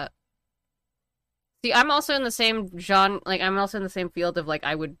with that. See, I'm also in the same genre, like, I'm also in the same field of, like,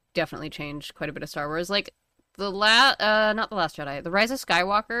 I would definitely change quite a bit of Star Wars. Like, not The Last Jedi, The Rise of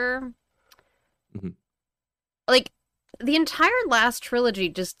Skywalker. Mm-hmm. Like, the entire last trilogy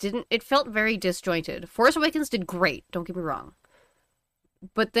just didn't, it felt very disjointed. Force Awakens did great, don't get me wrong.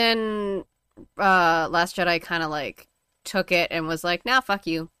 But then, Last Jedi kind of, like, took it and was like, nah, fuck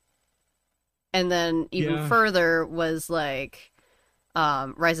you. And then even further was like,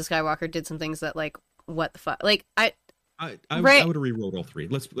 Rise of Skywalker did some things that, like, what the fuck? Like, I would have rewrote all three.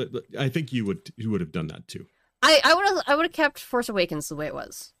 I think you would have done that too. I would have kept Force Awakens the way it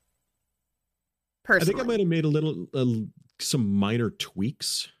was. Personally, I think I might have made some minor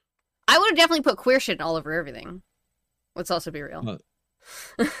tweaks. I would have definitely put queer shit all over everything. Let's also be real.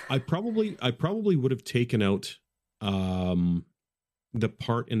 I probably would have taken out the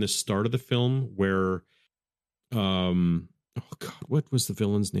part in the start of the film where oh god, what was the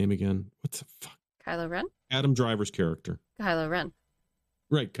villain's name again? What the fuck? Kylo Ren? Adam Driver's character. Kylo Ren.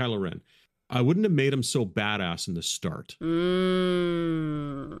 Right, Kylo Ren. I wouldn't have made him so badass in the start.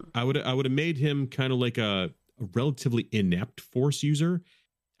 I would have made him kind of like a relatively inept Force user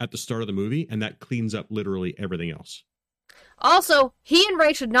at the start of the movie, and that cleans up literally everything else. Also, he and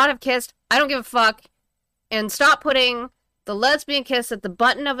Rey should not have kissed. I don't give a fuck. And stop putting the lesbian kiss at the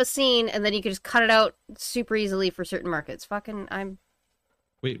button of a scene, and then you can just cut it out super easily for certain markets.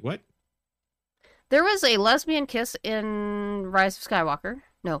 Wait, what? There was a lesbian kiss in Rise of Skywalker.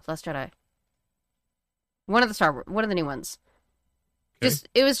 No, Last Jedi. One of the new ones. Okay.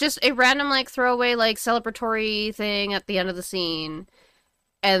 It was just a random, like, throwaway, like, celebratory thing at the end of the scene.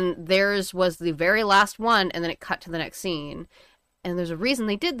 And theirs was the very last one, and then it cut to the next scene. And there's a reason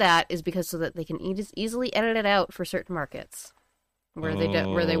they did that is because so that they can easily edit it out for certain markets where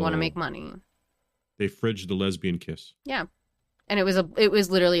they want to make money. They fridged the lesbian kiss. Yeah. And it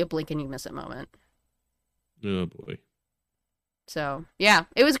was literally a blink and you miss it moment. Oh boy. So, yeah,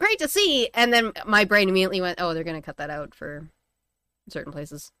 it was great to see. And then my brain immediately went, oh, they're going to cut that out for certain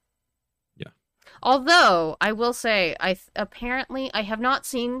places. Yeah. Although, I will say, apparently, I have not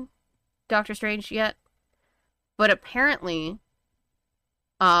seen Doctor Strange yet, but apparently,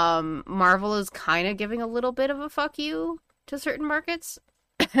 Marvel is kind of giving a little bit of a fuck you to certain markets.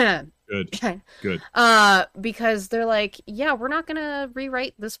 Good. Because they're like, yeah, we're not going to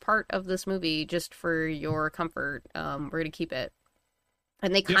rewrite this part of this movie just for your comfort. We're going to keep it.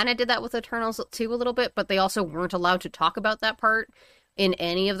 And they kind of did that with Eternals too a little bit, but they also weren't allowed to talk about that part in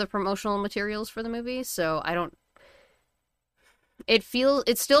any of the promotional materials for the movie. So I don't. It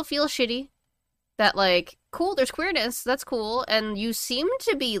still feels shitty that like, cool, there's queerness, that's cool, and you seem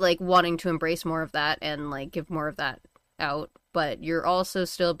to be like wanting to embrace more of that and like give more of that out, but you're also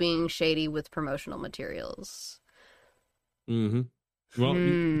still being shady with promotional materials. Mm-hmm.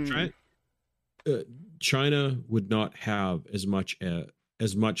 Well, China would not have as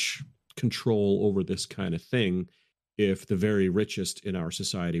much control over this kind of thing if the very richest in our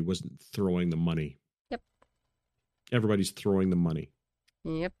society wasn't throwing the money. Yep. Everybody's throwing the money.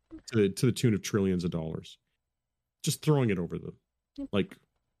 Yep. To the tune of trillions of dollars. Just throwing it over them. Yep. Like,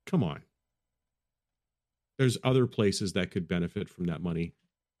 come on. There's other places that could benefit from that money.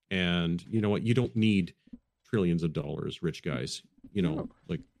 And you know what? You don't need trillions of dollars, rich guys. You know,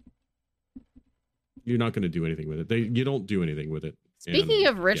 like, you're not going to do anything with it. You don't do anything with it. Speaking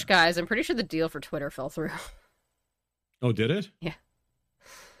of rich guys, I'm pretty sure the deal for Twitter fell through. Oh, did it? Yeah.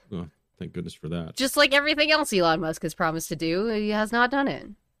 Oh, thank goodness for that. Just like everything else Elon Musk has promised to do, he has not done it.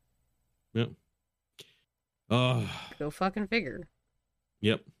 Yep. Go fucking figure.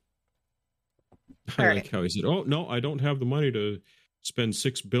 Yep. I like how he said, oh, no, I don't have the money to spend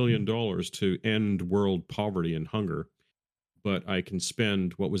 $6 billion to end world poverty and hunger. But I can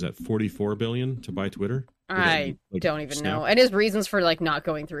spend, what was that, $44 billion to buy Twitter? I don't even know. And his reasons for like not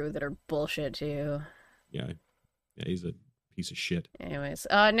going through that are bullshit too. Yeah, he's a piece of shit. Anyways,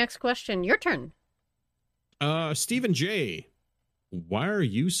 next question. Your turn. Stephen J. Why are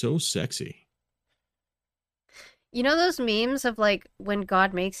you so sexy? You know those memes of like when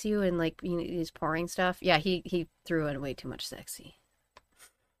God makes you and like he's pouring stuff? Yeah, he threw in way too much sexy.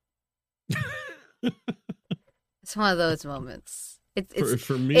 It's one of those moments.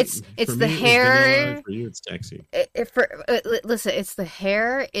 For me, it's the hair. For you, it's sexy. Listen, it's the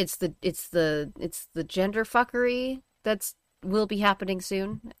hair. It's the gender fuckery will be happening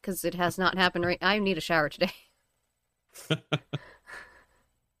soon because it has not happened. Right, I need a shower today.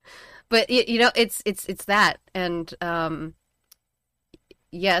 But you know, it's that, and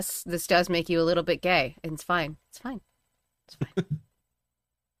yes, this does make you a little bit gay, and it's fine. It's fine. It's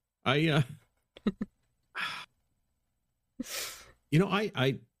fine. You know,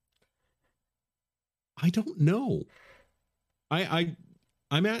 I don't know. I'm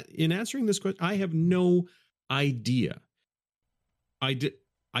in answering this question. I have no idea. I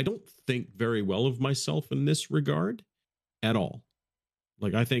don't think very well of myself in this regard at all.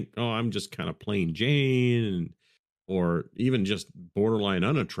 Like, I think, oh, I'm just kind of plain Jane, or even just borderline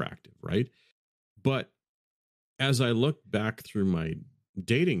unattractive, right? But as I look back through my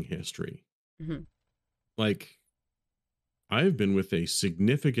dating history, like, I've been with a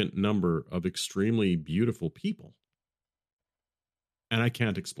significant number of extremely beautiful people. And I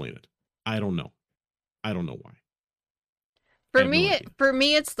can't explain it. I don't know. I don't know why. For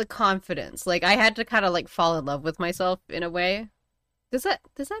me, it's the confidence. Like, I had to kind of like fall in love with myself in a way. Does that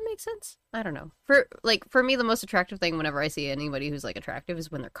make sense? I don't know. For me, the most attractive thing whenever I see anybody who's like attractive is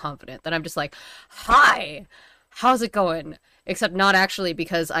when they're confident. Then I'm just like, hi, how's it going? Except not actually,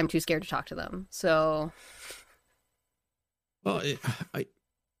 because I'm too scared to talk to them. So, well,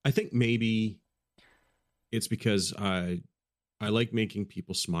 I think maybe it's because I like making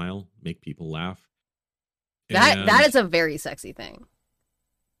people smile, make people laugh. That is a very sexy thing.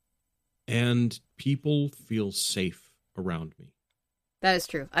 And people feel safe around me. That is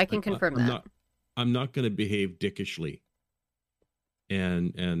true. I can confirm that. I'm not going to behave dickishly.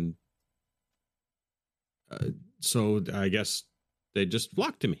 And so I guess they just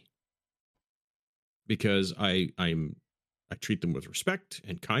flock to me because I treat them with respect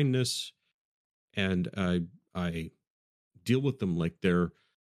and kindness, and I deal with them like they're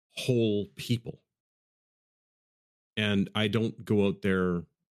whole people. And I don't go out there,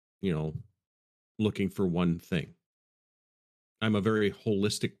 looking for one thing. I'm a very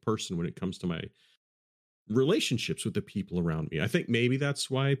holistic person when it comes to my relationships with the people around me. I think maybe that's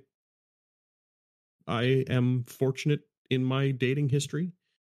why I am fortunate in my dating history,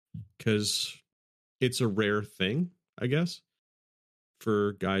 because it's a rare thing, I guess,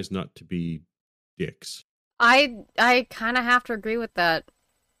 for guys not to be dicks. I kind of have to agree with that.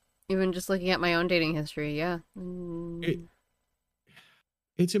 Even just looking at my own dating history, yeah.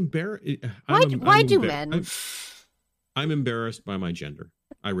 It's embarrassing. Why do men? I'm embarrassed by my gender.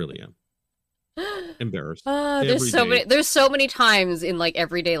 I really am. Embarrassed. There's so many times in like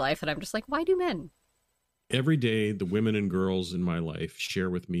everyday life that I'm just like, why do men? Every day, the women and girls in my life share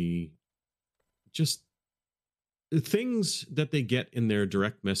with me just the things that they get in their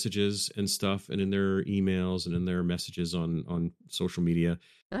direct messages and stuff, and in their emails and in their messages on social media.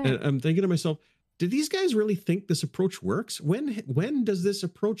 Oh, yeah. And I'm thinking to myself, do these guys really think this approach works? When does this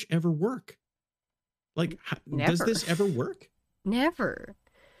approach ever work? Like, does this ever work? Never.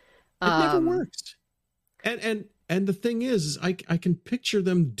 It never works. And the thing is I can picture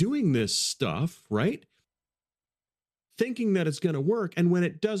them doing this stuff, right? Thinking that it's going to work, and when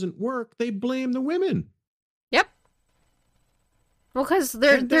it doesn't work, they blame the women. Yep. Well, because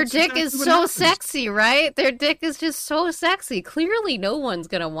their dick is so sexy, right? Their dick is just so sexy. Clearly, no one's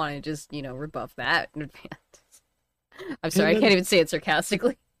going to want to just, rebuff that in advance. I'm sorry, I can't even say it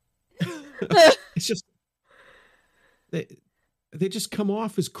sarcastically. It's just they just come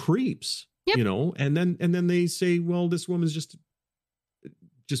off as creeps, yep. And then they say, well, this woman's just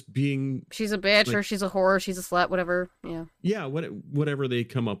being, she's a bitch, like, or she's a whore, she's a slut, whatever. Yeah, whatever they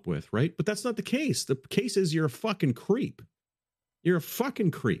come up with, right? But that's not the case. The case is you're a fucking creep. You're a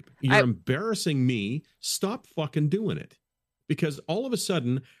fucking creep. You're embarrassing me. Stop fucking doing it. Because all of a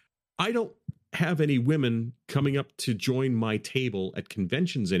sudden, I don't have any women coming up to join my table at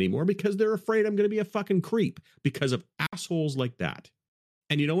conventions anymore because they're afraid I'm going to be a fucking creep because of assholes like that.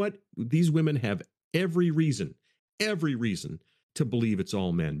 And you know what? These women have every reason to believe it's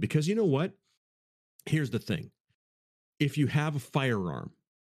all men. Because you know what? Here's the thing. If you have a firearm,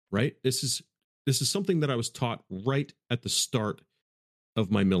 right? This is something that I was taught right at the start of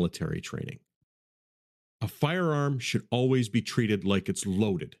my military training. A firearm should always be treated like it's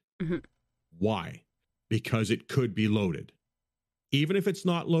loaded. Mm-hmm. Why? Because it could be loaded. Even if it's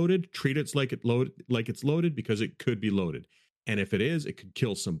not loaded, treat it like it's loaded because it could be loaded. And if it is, it could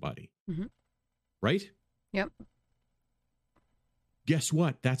kill somebody. Mm-hmm. Right? Yep. Guess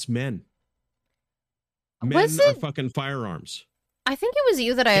what? That's men. Men are fucking firearms. I think it was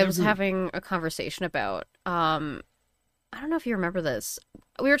you that I was having a conversation about. I don't know if you remember this.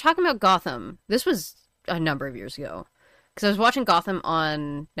 We were talking about Gotham. This was a number of years ago. Because I was watching Gotham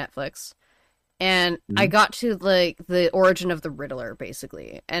on Netflix. And I got to, like, the origin of the Riddler,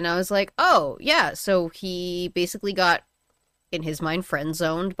 basically. And I was like, oh, yeah. So he basically got, in his mind,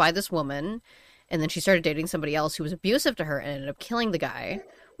 friend-zoned by this woman. And then she started dating somebody else who was abusive to her and ended up killing the guy.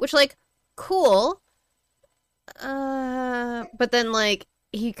 Which, like, cool. But then, like,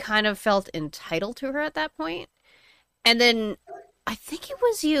 he kind of felt entitled to her at that point. And then, I think it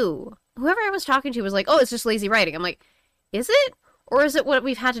was you. Whoever I was talking to was like, oh, it's just lazy writing. I'm like, is it? Or is it what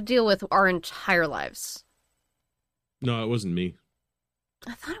we've had to deal with our entire lives? No, it wasn't me.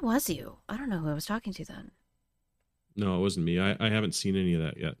 I thought it was you. I don't know who I was talking to then. No, it wasn't me. I haven't seen any of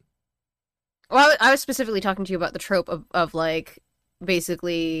that yet. Well, I was specifically talking to you about the trope of like,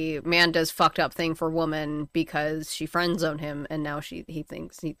 basically, man does fucked up thing for woman because she friend-zoned him, and now he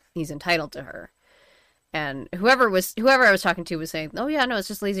thinks he's entitled to her. And whoever I was talking to was saying, oh yeah, no, it's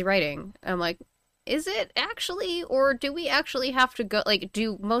just lazy writing. And I'm like, is it actually? Or do we actually have to go, like,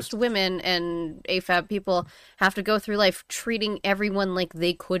 do most women and AFAB people have to go through life treating everyone like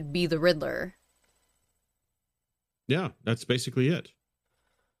they could be the Riddler? Yeah, that's basically it.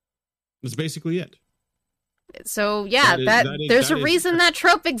 That's basically it. So, yeah, there's a reason that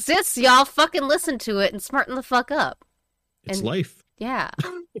trope exists. Y'all fucking listen to it and smarten the fuck up. It's life. Yeah.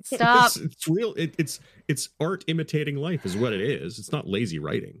 Stop. It's real. It's art imitating life is what it is. It's not lazy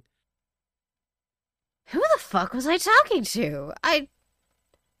writing. Who the fuck was I talking to? I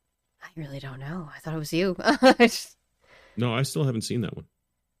really don't know. I thought it was you. No, I still haven't seen that one.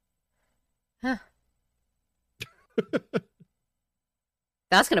 Huh.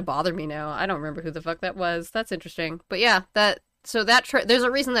 That's gonna bother me now. I don't remember who the fuck that was. That's interesting. But yeah, there's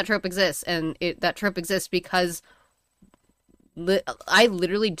a reason that trope exists, and that trope exists because I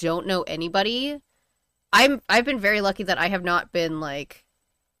literally don't know anybody. I've been very lucky that I have not been, like,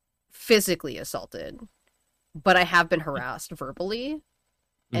 physically assaulted, but I have been harassed verbally,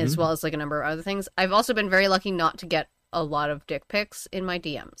 as well as, like, a number of other things. I've also been very lucky not to get a lot of dick pics in my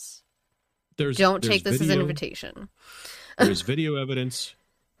DMs. Don't take this as an invitation. There's video evidence.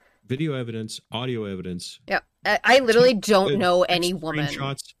 video evidence, audio evidence. Yeah, I literally don't know text any woman.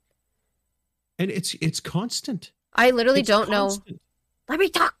 Screenshots. And it's constant. I literally It's don't constant. know. Let me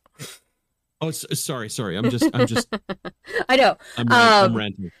talk. Oh, sorry. I'm just. I know. I'm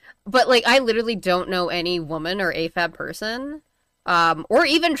ranting. But like, I literally don't know any woman or AFAB person, or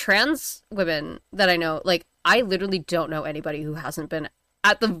even trans women that I know. Like, I literally don't know anybody who hasn't been,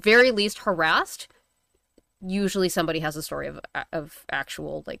 at the very least, harassed. Usually, somebody has a story of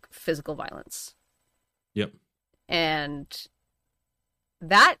actual like physical violence. Yep. And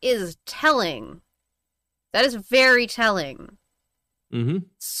that is telling. That is very telling. Mm-hmm.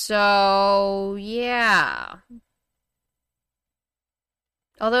 So, yeah.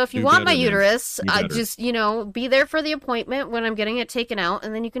 Although if you want my uterus, just, be there for the appointment when I'm getting it taken out,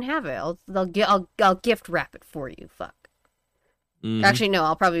 and then you can have it. I'll gift wrap it for you. Fuck. Mm-hmm. Actually, no,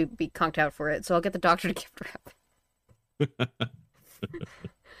 I'll probably be conked out for it, so I'll get the doctor to gift wrap it.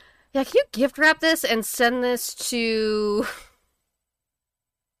 Yeah, can you gift wrap this and send this to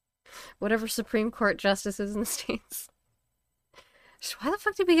whatever Supreme Court justices in the States? Why the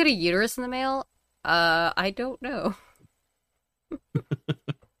fuck did we get a uterus in the mail? I don't know.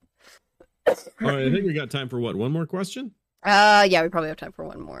 All right, I think we got time for what? One more question? Yeah, we probably have time for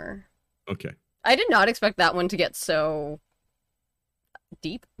one more. Okay. I did not expect that one to get so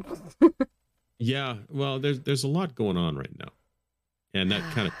deep. Yeah, well, there's a lot going on right now, and that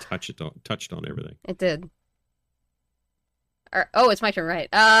kind of touched on everything. It did. It's my turn, right?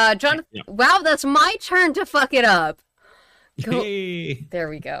 Jonathan. Yeah. Wow, that's my turn to fuck it up. Hey. There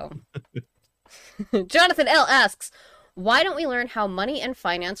we go. Jonathan L asks, why don't we learn how money and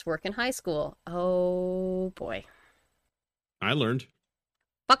finance work in high school? Oh, boy. I learned.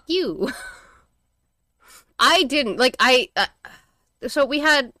 Fuck you. I didn't. So we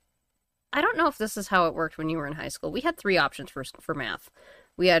had, I don't know if this is how it worked when you were in high school. We had 3 options for math.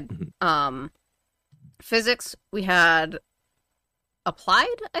 We had physics. We had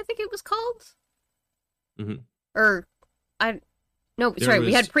applied, I think it was called. Mm-hmm.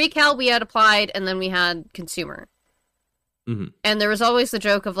 We had pre-cal, we had applied, and then we had consumer. Mm-hmm. And there was always the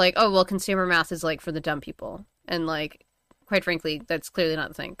joke of like, oh, well, consumer math is like for the dumb people. And like, quite frankly, that's clearly not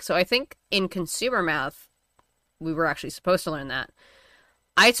the thing. So I think in consumer math, we were actually supposed to learn that.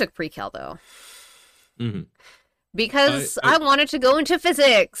 I took pre-cal though. Mm-hmm. Because I wanted to go into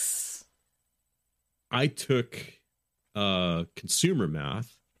physics. I took consumer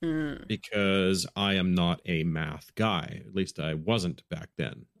math because I am not a math guy. At least I wasn't back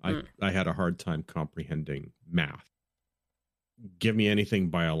then. I had a hard time comprehending math. Give me anything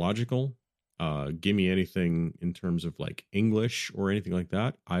biological, give me anything in terms of like English or anything like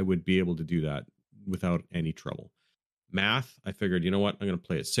that, I would be able to do that without any trouble. Math, I figured, you know what, I'm going to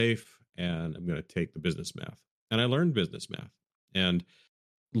play it safe and I'm going to take the business math. And I learned business math. And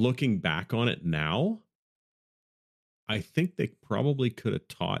looking back on it now, I think they probably could have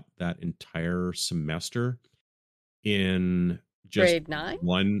taught that entire semester in just grade 9?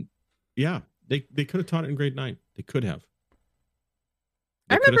 One. Yeah, they could have taught it in grade 9. They could have.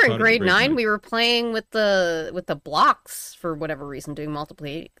 I remember in grade 9 we were playing with the blocks for whatever reason, doing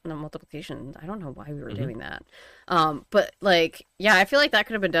multiplication. I don't know why we were doing that. But like, yeah, I feel like that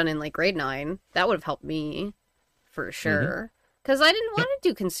could have been done in like grade 9. That would have helped me for sure. Because I didn't want to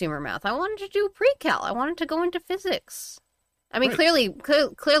do consumer math. I wanted to do pre-cal. I wanted to go into physics. I mean,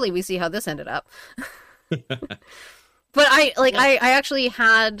 clearly we see how this ended up. But I actually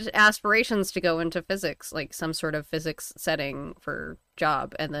had aspirations to go into physics, like some sort of physics setting for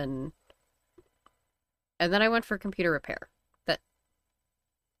job, and then I went for computer repair. That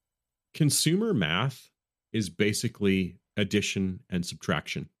consumer math is basically addition and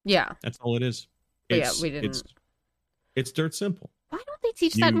subtraction. Yeah, that's all it is. We didn't. It's dirt simple. Why don't they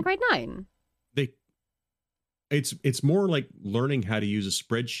teach that in grade 9? It's more like learning how to use a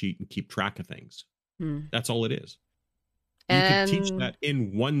spreadsheet and keep track of things. That's all it is. You can teach that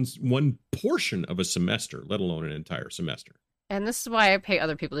in one portion of a semester, let alone an entire semester. And this is why I pay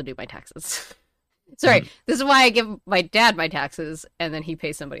other people to do my taxes. Sorry, this is why I give my dad my taxes, and then he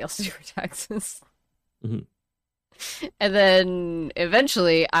pays somebody else to do my taxes. And then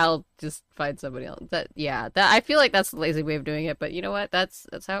eventually I'll just find somebody else. I feel like that's the lazy way of doing it, but you know what? That's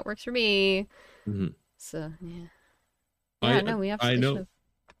how it works for me. So yeah. We absolutely should have.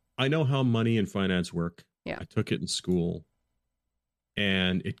 I know how money and finance work. Yeah, I took it in school,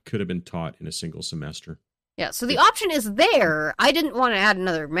 and it could have been taught in a single semester. Yeah, so the option is there. I didn't want to add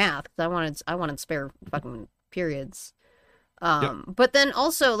another math because I wanted spare fucking periods. But then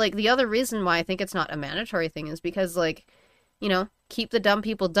also, like, the other reason why I think it's not a mandatory thing is because, like, keep the dumb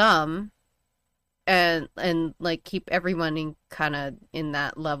people dumb and like keep everyone kind of in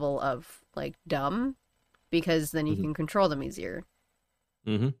that level of like dumb, because then you can control them easier.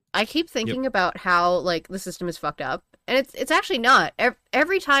 I keep thinking about how like the system is fucked up, and it's actually not.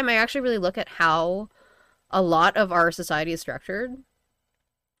 Every time I actually really look at how a lot of our society is structured,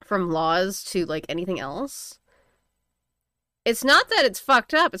 from laws to like anything else, it's not that it's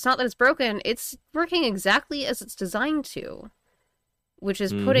fucked up, it's not that it's broken, it's working exactly as it's designed to, which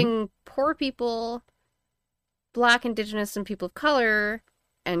is putting poor people, Black, Indigenous, and people of color,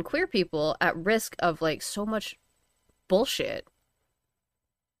 and queer people at risk of like so much bullshit.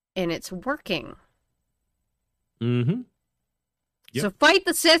 And it's working. Yep. So fight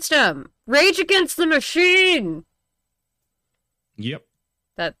the system. Rage against the machine. Yep.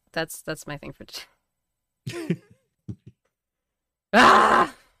 That's my thing for today.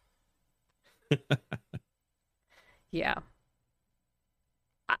 Ah! Yeah.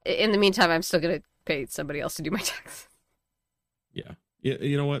 In the meantime, I'm still gonna pay somebody else to do my taxes. Yeah.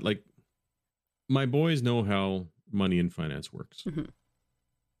 You know what? Like, my boys know how money and finance works.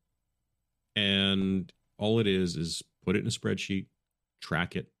 And all it is put it in a spreadsheet,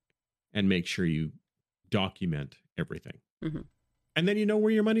 track it, and make sure you document everything. And then you know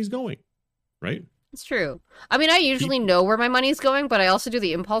where your money's going, right? It's true. I mean, I usually know where my money's going, but I also do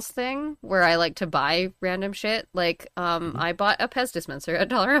the impulse thing where I like to buy random shit. Like, I bought a Pez dispenser at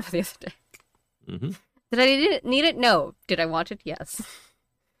 $1 the other day. Did I need it? No. Did I want it? Yes.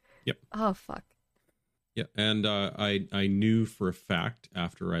 Yep. Oh, fuck. Yeah, and I knew for a fact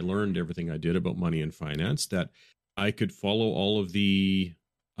after I learned everything I did about money and finance that I could follow all of the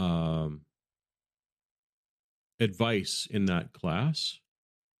advice in that class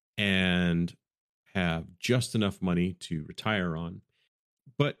and have just enough money to retire on,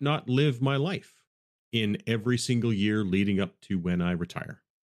 but not live my life in every single year leading up to when I retire.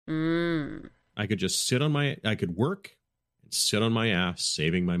 I could just I could work and sit on my ass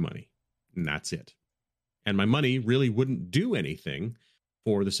saving my money, and that's it. And my money really wouldn't do anything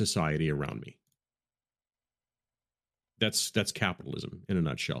for the society around me. That's capitalism in a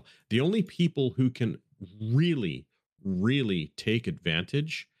nutshell. The only people who can really, really take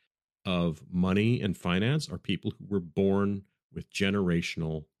advantage of money and finance are people who were born with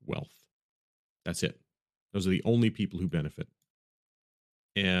generational wealth. That's it. Those are the only people who benefit.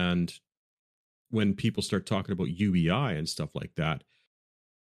 And when people start talking about UBI and stuff like that,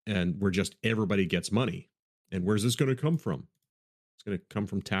 and where just everybody gets money, and where's this going to come from? It's going to come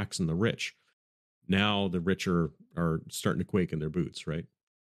from taxing the rich. Now the rich are starting to quake in their boots, right?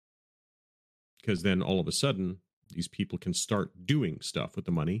 Because then all of a sudden, these people can start doing stuff with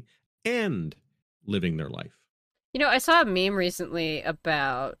the money and living their life. You know, I saw a meme recently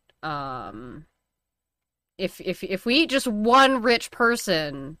about if we eat just one rich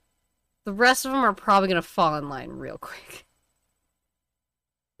person, the rest of them are probably going to fall in line real quick.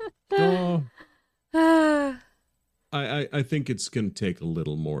 Oh. I think it's going to take a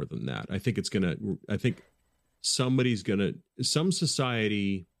little more than that. I think some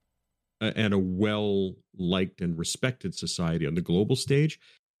society and a well-liked and respected society on the global stage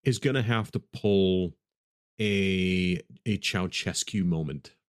is going to have to pull a Ceausescu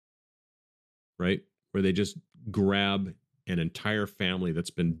moment, right? Where they just grab an entire family that's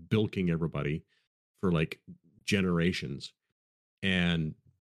been bilking everybody for like generations and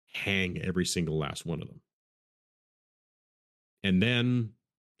hang every single last one of them. And then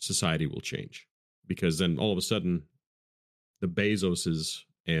society will change, because then all of a sudden the Bezoses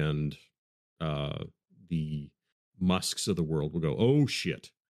and the Musks of the world will go, oh shit,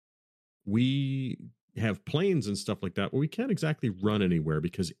 we have planes and stuff like that, but we can't exactly run anywhere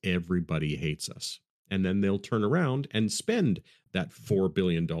because everybody hates us. And then they'll turn around and spend that $4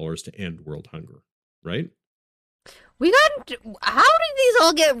 billion to end world hunger, right? How did these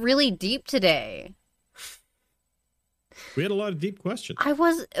all get really deep today? We had a lot of deep questions. I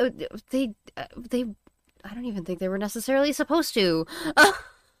don't even think they were necessarily supposed to.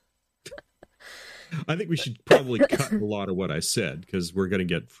 I think we should probably cut a lot of what I said, because we're going to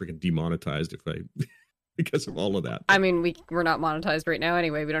get freaking demonetized because of all of that. I mean, we're not monetized right now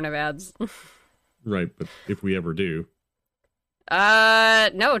anyway. We don't have ads. Right, but if we ever do.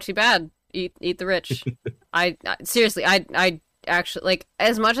 No, too bad. Eat the rich. I seriously, I actually, like,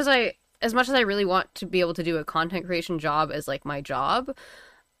 as much as I really want to be able to do a content creation job as like my job,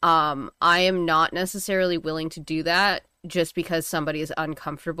 I am not necessarily willing to do that just because somebody is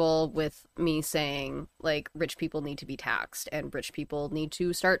uncomfortable with me saying like rich people need to be taxed and rich people need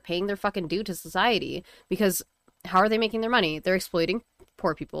to start paying their fucking due to society, because how are they making their money? They're exploiting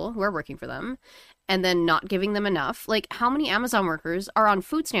poor people who are working for them and then not giving them enough. Like, how many Amazon workers are on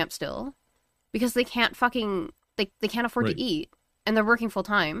food stamps still because they can't fucking they can't afford Right. to eat, and they're working full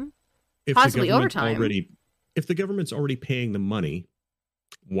time, If possibly the government's overtime. if the government's already paying the money,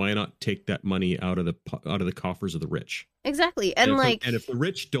 why not take that money out of the coffers of the rich? Exactly, and like, and if the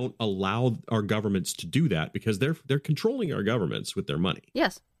rich don't allow our governments to do that, because they're controlling our governments with their money.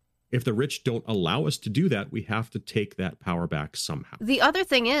 yes. If the rich don't allow us to do that, we have to take that power back somehow. The other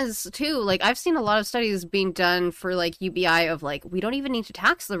thing is too, like, I've seen a lot of studies being done for like UBI of like, we don't even need to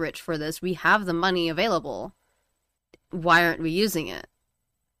tax the rich for this. We have the money available. Why aren't we using it?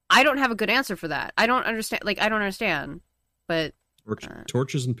 I don't have a good answer for that. I don't understand. Like, I don't understand. But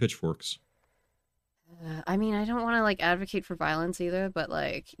Torches and pitchforks. I mean, I don't want to like advocate for violence either. But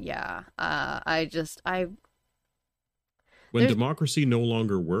like, yeah, When There's- democracy no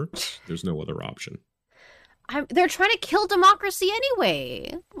longer works, there's no other option. they're trying to kill democracy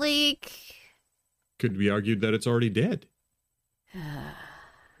anyway. Like, Could be argued that it's already dead,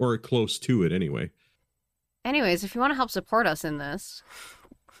 or close to it anyway. anyways, if you want to help support us in this,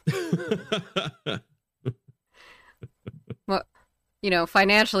 well, you know,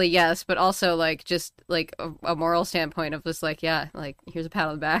 financially, yes, but also like just like a moral standpoint of just like, yeah, like here's a pat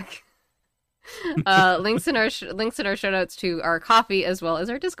on the back. Links in our show notes to our coffee as well as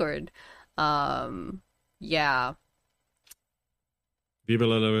our Discord. Yeah. Viva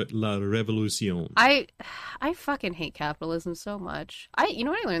la revolution. I fucking hate capitalism so much. You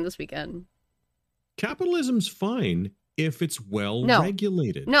know what I learned this weekend? Capitalism's fine if it's well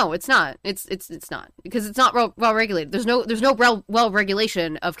regulated. No, it's not. It's not, because it's not well regulated. There's no well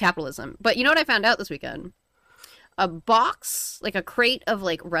regulation of capitalism. But you know what I found out this weekend? A box, like a crate of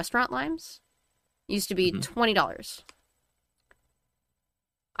like restaurant limes, used to be $20.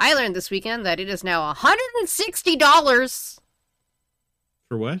 I learned this weekend that it is now $160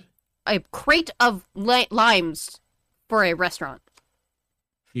 For what? a crate of limes for a restaurant.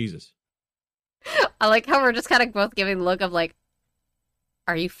 Jesus. I like how we're just kind of both giving the look of like,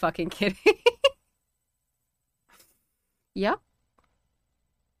 are you fucking kidding? Yep.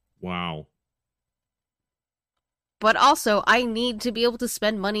 Wow. But also, I need to be able to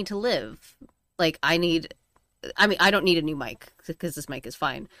spend money to live. Like, I don't need a new mic, because this mic is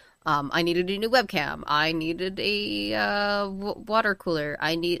fine. I needed a new webcam. I needed a water cooler.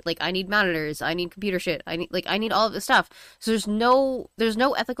 I need monitors. I need computer shit. I need all of this stuff. So there's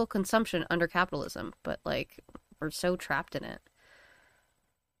no ethical consumption under capitalism, but like, we're so trapped in it.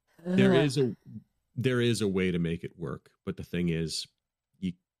 There is a way to make it work, but the thing is,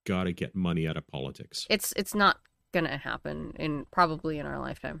 you got to get money out of politics. It's not gonna happen probably in our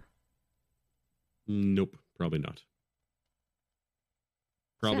lifetime. Nope, probably not.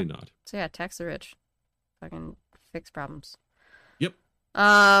 Probably not. So yeah, tax the rich. Fucking fix problems. Yep.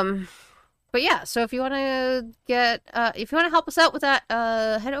 But yeah, so if you want to help us out with that,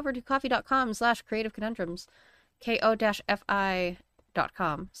 head over to coffee.com/creative conundrums,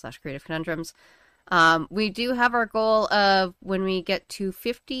 ko-fi.com/creative conundrums. We do have our goal of when we get to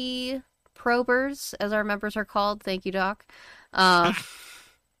 50 probers, as our members are called. Thank you, Doc. We're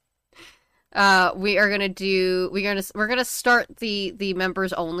gonna start the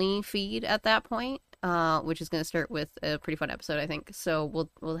members only feed at that point, which is gonna start with a pretty fun episode, I think. So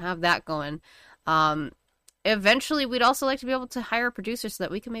we'll have that going. Eventually, we'd also like to be able to hire a producer so that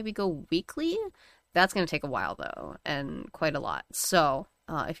we can maybe go weekly. That's gonna take a while though, and quite a lot. So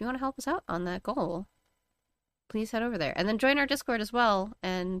if you want to help us out on that goal, please head over there and then join our Discord as well,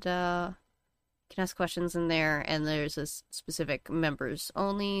 and you can ask questions in there, and there's a specific members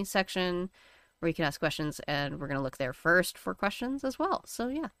only section where you can ask questions, and we're gonna look there first for questions as well. So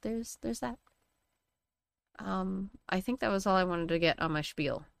yeah, there's that. I think that was all I wanted to get on my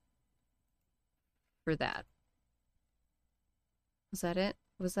spiel for that. Was that it?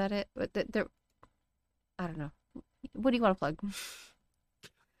 I don't know. What do you want to plug?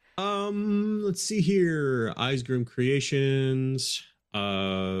 Let's see here. Eisgrim Creations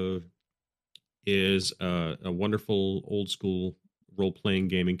is a wonderful old school role-playing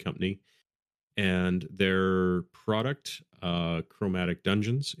gaming company, and their product, Chromatic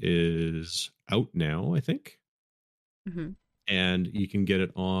Dungeons, is out now, I think. Mm-hmm. And you can get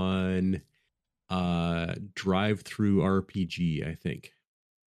it on Drive-Through RPG, I think.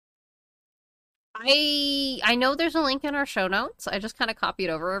 I know there's a link in our show notes. I just kind of copy it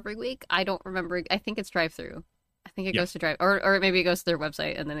over every week. I don't remember. I think it's Drive-Through. I think it goes to Drive, or maybe it goes to their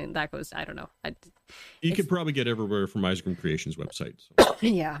website, and then that goes. I don't know. You could probably get everywhere from Eisgrim Creations website. So.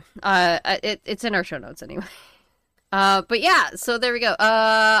 Yeah. It's in our show notes anyway. But yeah, so there we go.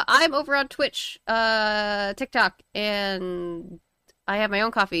 I'm over on Twitch, TikTok, and I have my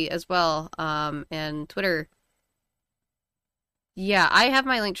own coffee as well. And Twitter. Yeah, I have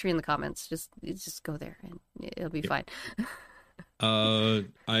my link tree in the comments. Just go there and it'll be fine.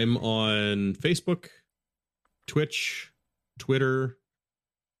 I'm on Facebook, Twitch, Twitter,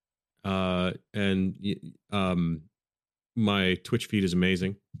 and my Twitch feed is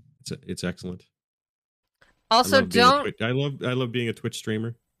amazing. It's excellent. Also, I love being a Twitch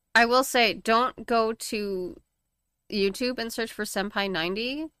streamer. I will say, don't go to YouTube and search for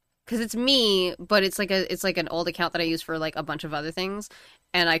Senpai90 because it's me, but it's like an old account that I use for like a bunch of other things,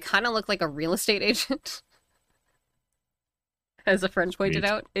 and I kind of look like a real estate agent. As a friend pointed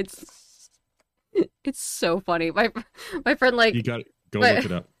out, it's so funny. My friend like you got go look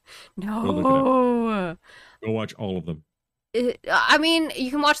it up. No, go watch all of them. I mean, you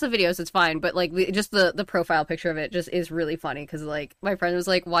can watch the videos; it's fine. But like, just the profile picture of it just is really funny because like my friend was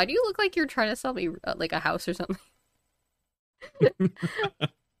like, "Why do you look like you're trying to sell me like a house or something?"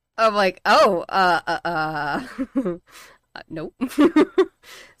 I'm like, "Oh, nope."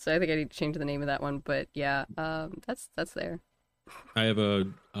 So I think I need to change the name of that one. But yeah, that's there. I have a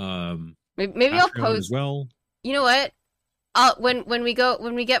maybe I'll post as well. You know what? When we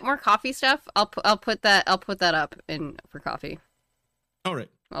get more coffee stuff, I'll put that up in for coffee. All right.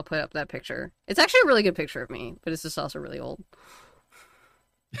 I'll put up that picture. It's actually a really good picture of me, but it's just also really old.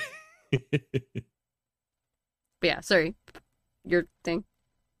 But yeah, sorry. Your thing.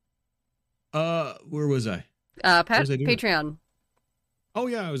 Where was I? Patreon. Oh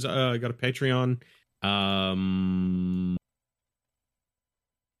yeah, I was got a Patreon.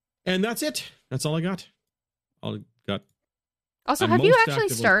 And that's it. That's all I got. Also, have you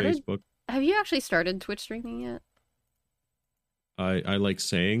actually started Twitch streaming yet? I like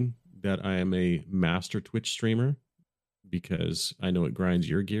saying that I am a master Twitch streamer because I know it grinds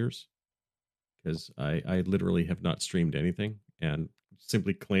your gears. Because I literally have not streamed anything, and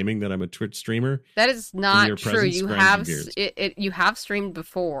simply claiming that I'm a Twitch streamer. That is not true. You have streamed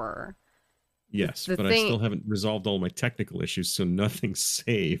before. Yes, but I still haven't resolved all my technical issues, so nothing's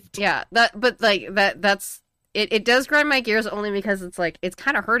saved. Yeah, that's it does grind my gears only because it's like it's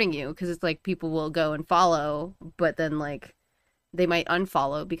kind of hurting you because it's like people will go and follow, but then like they might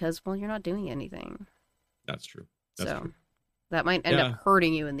unfollow because well you're not doing anything. That's true. That's true. That might end up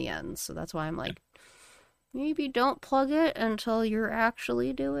hurting you in the end. So that's why I'm like, maybe don't plug it until you're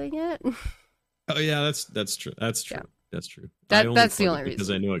actually doing it. Oh yeah, that's true. That's true. Yeah. That's true. That's the only reason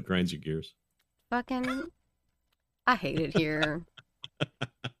because I know it grinds your gears. Fucking, I hate it here.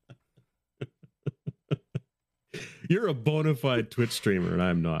 You're a bona fide Twitch streamer, and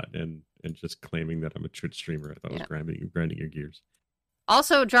I'm not. And just claiming that I'm a Twitch streamer, I thought was grinding your gears.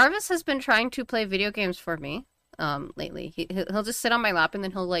 Also, Jarvis has been trying to play video games for me lately. He'll just sit on my lap and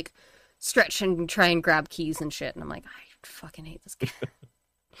then he'll like stretch and try and grab keys and shit. And I'm like, I fucking hate this guy.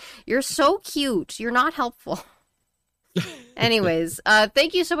 You're so cute. You're not helpful. Anyways,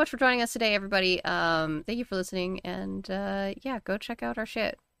 thank you so much for joining us today, everybody. Thank you for listening, and go check out our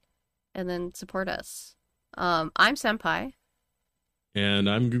shit and then support us. I'm Senpai. And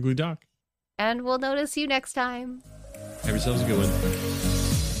I'm Googly Doc. And we'll notice you next time. Have yourselves a good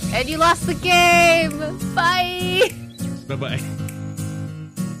one. And you lost the game! Bye! Bye-bye.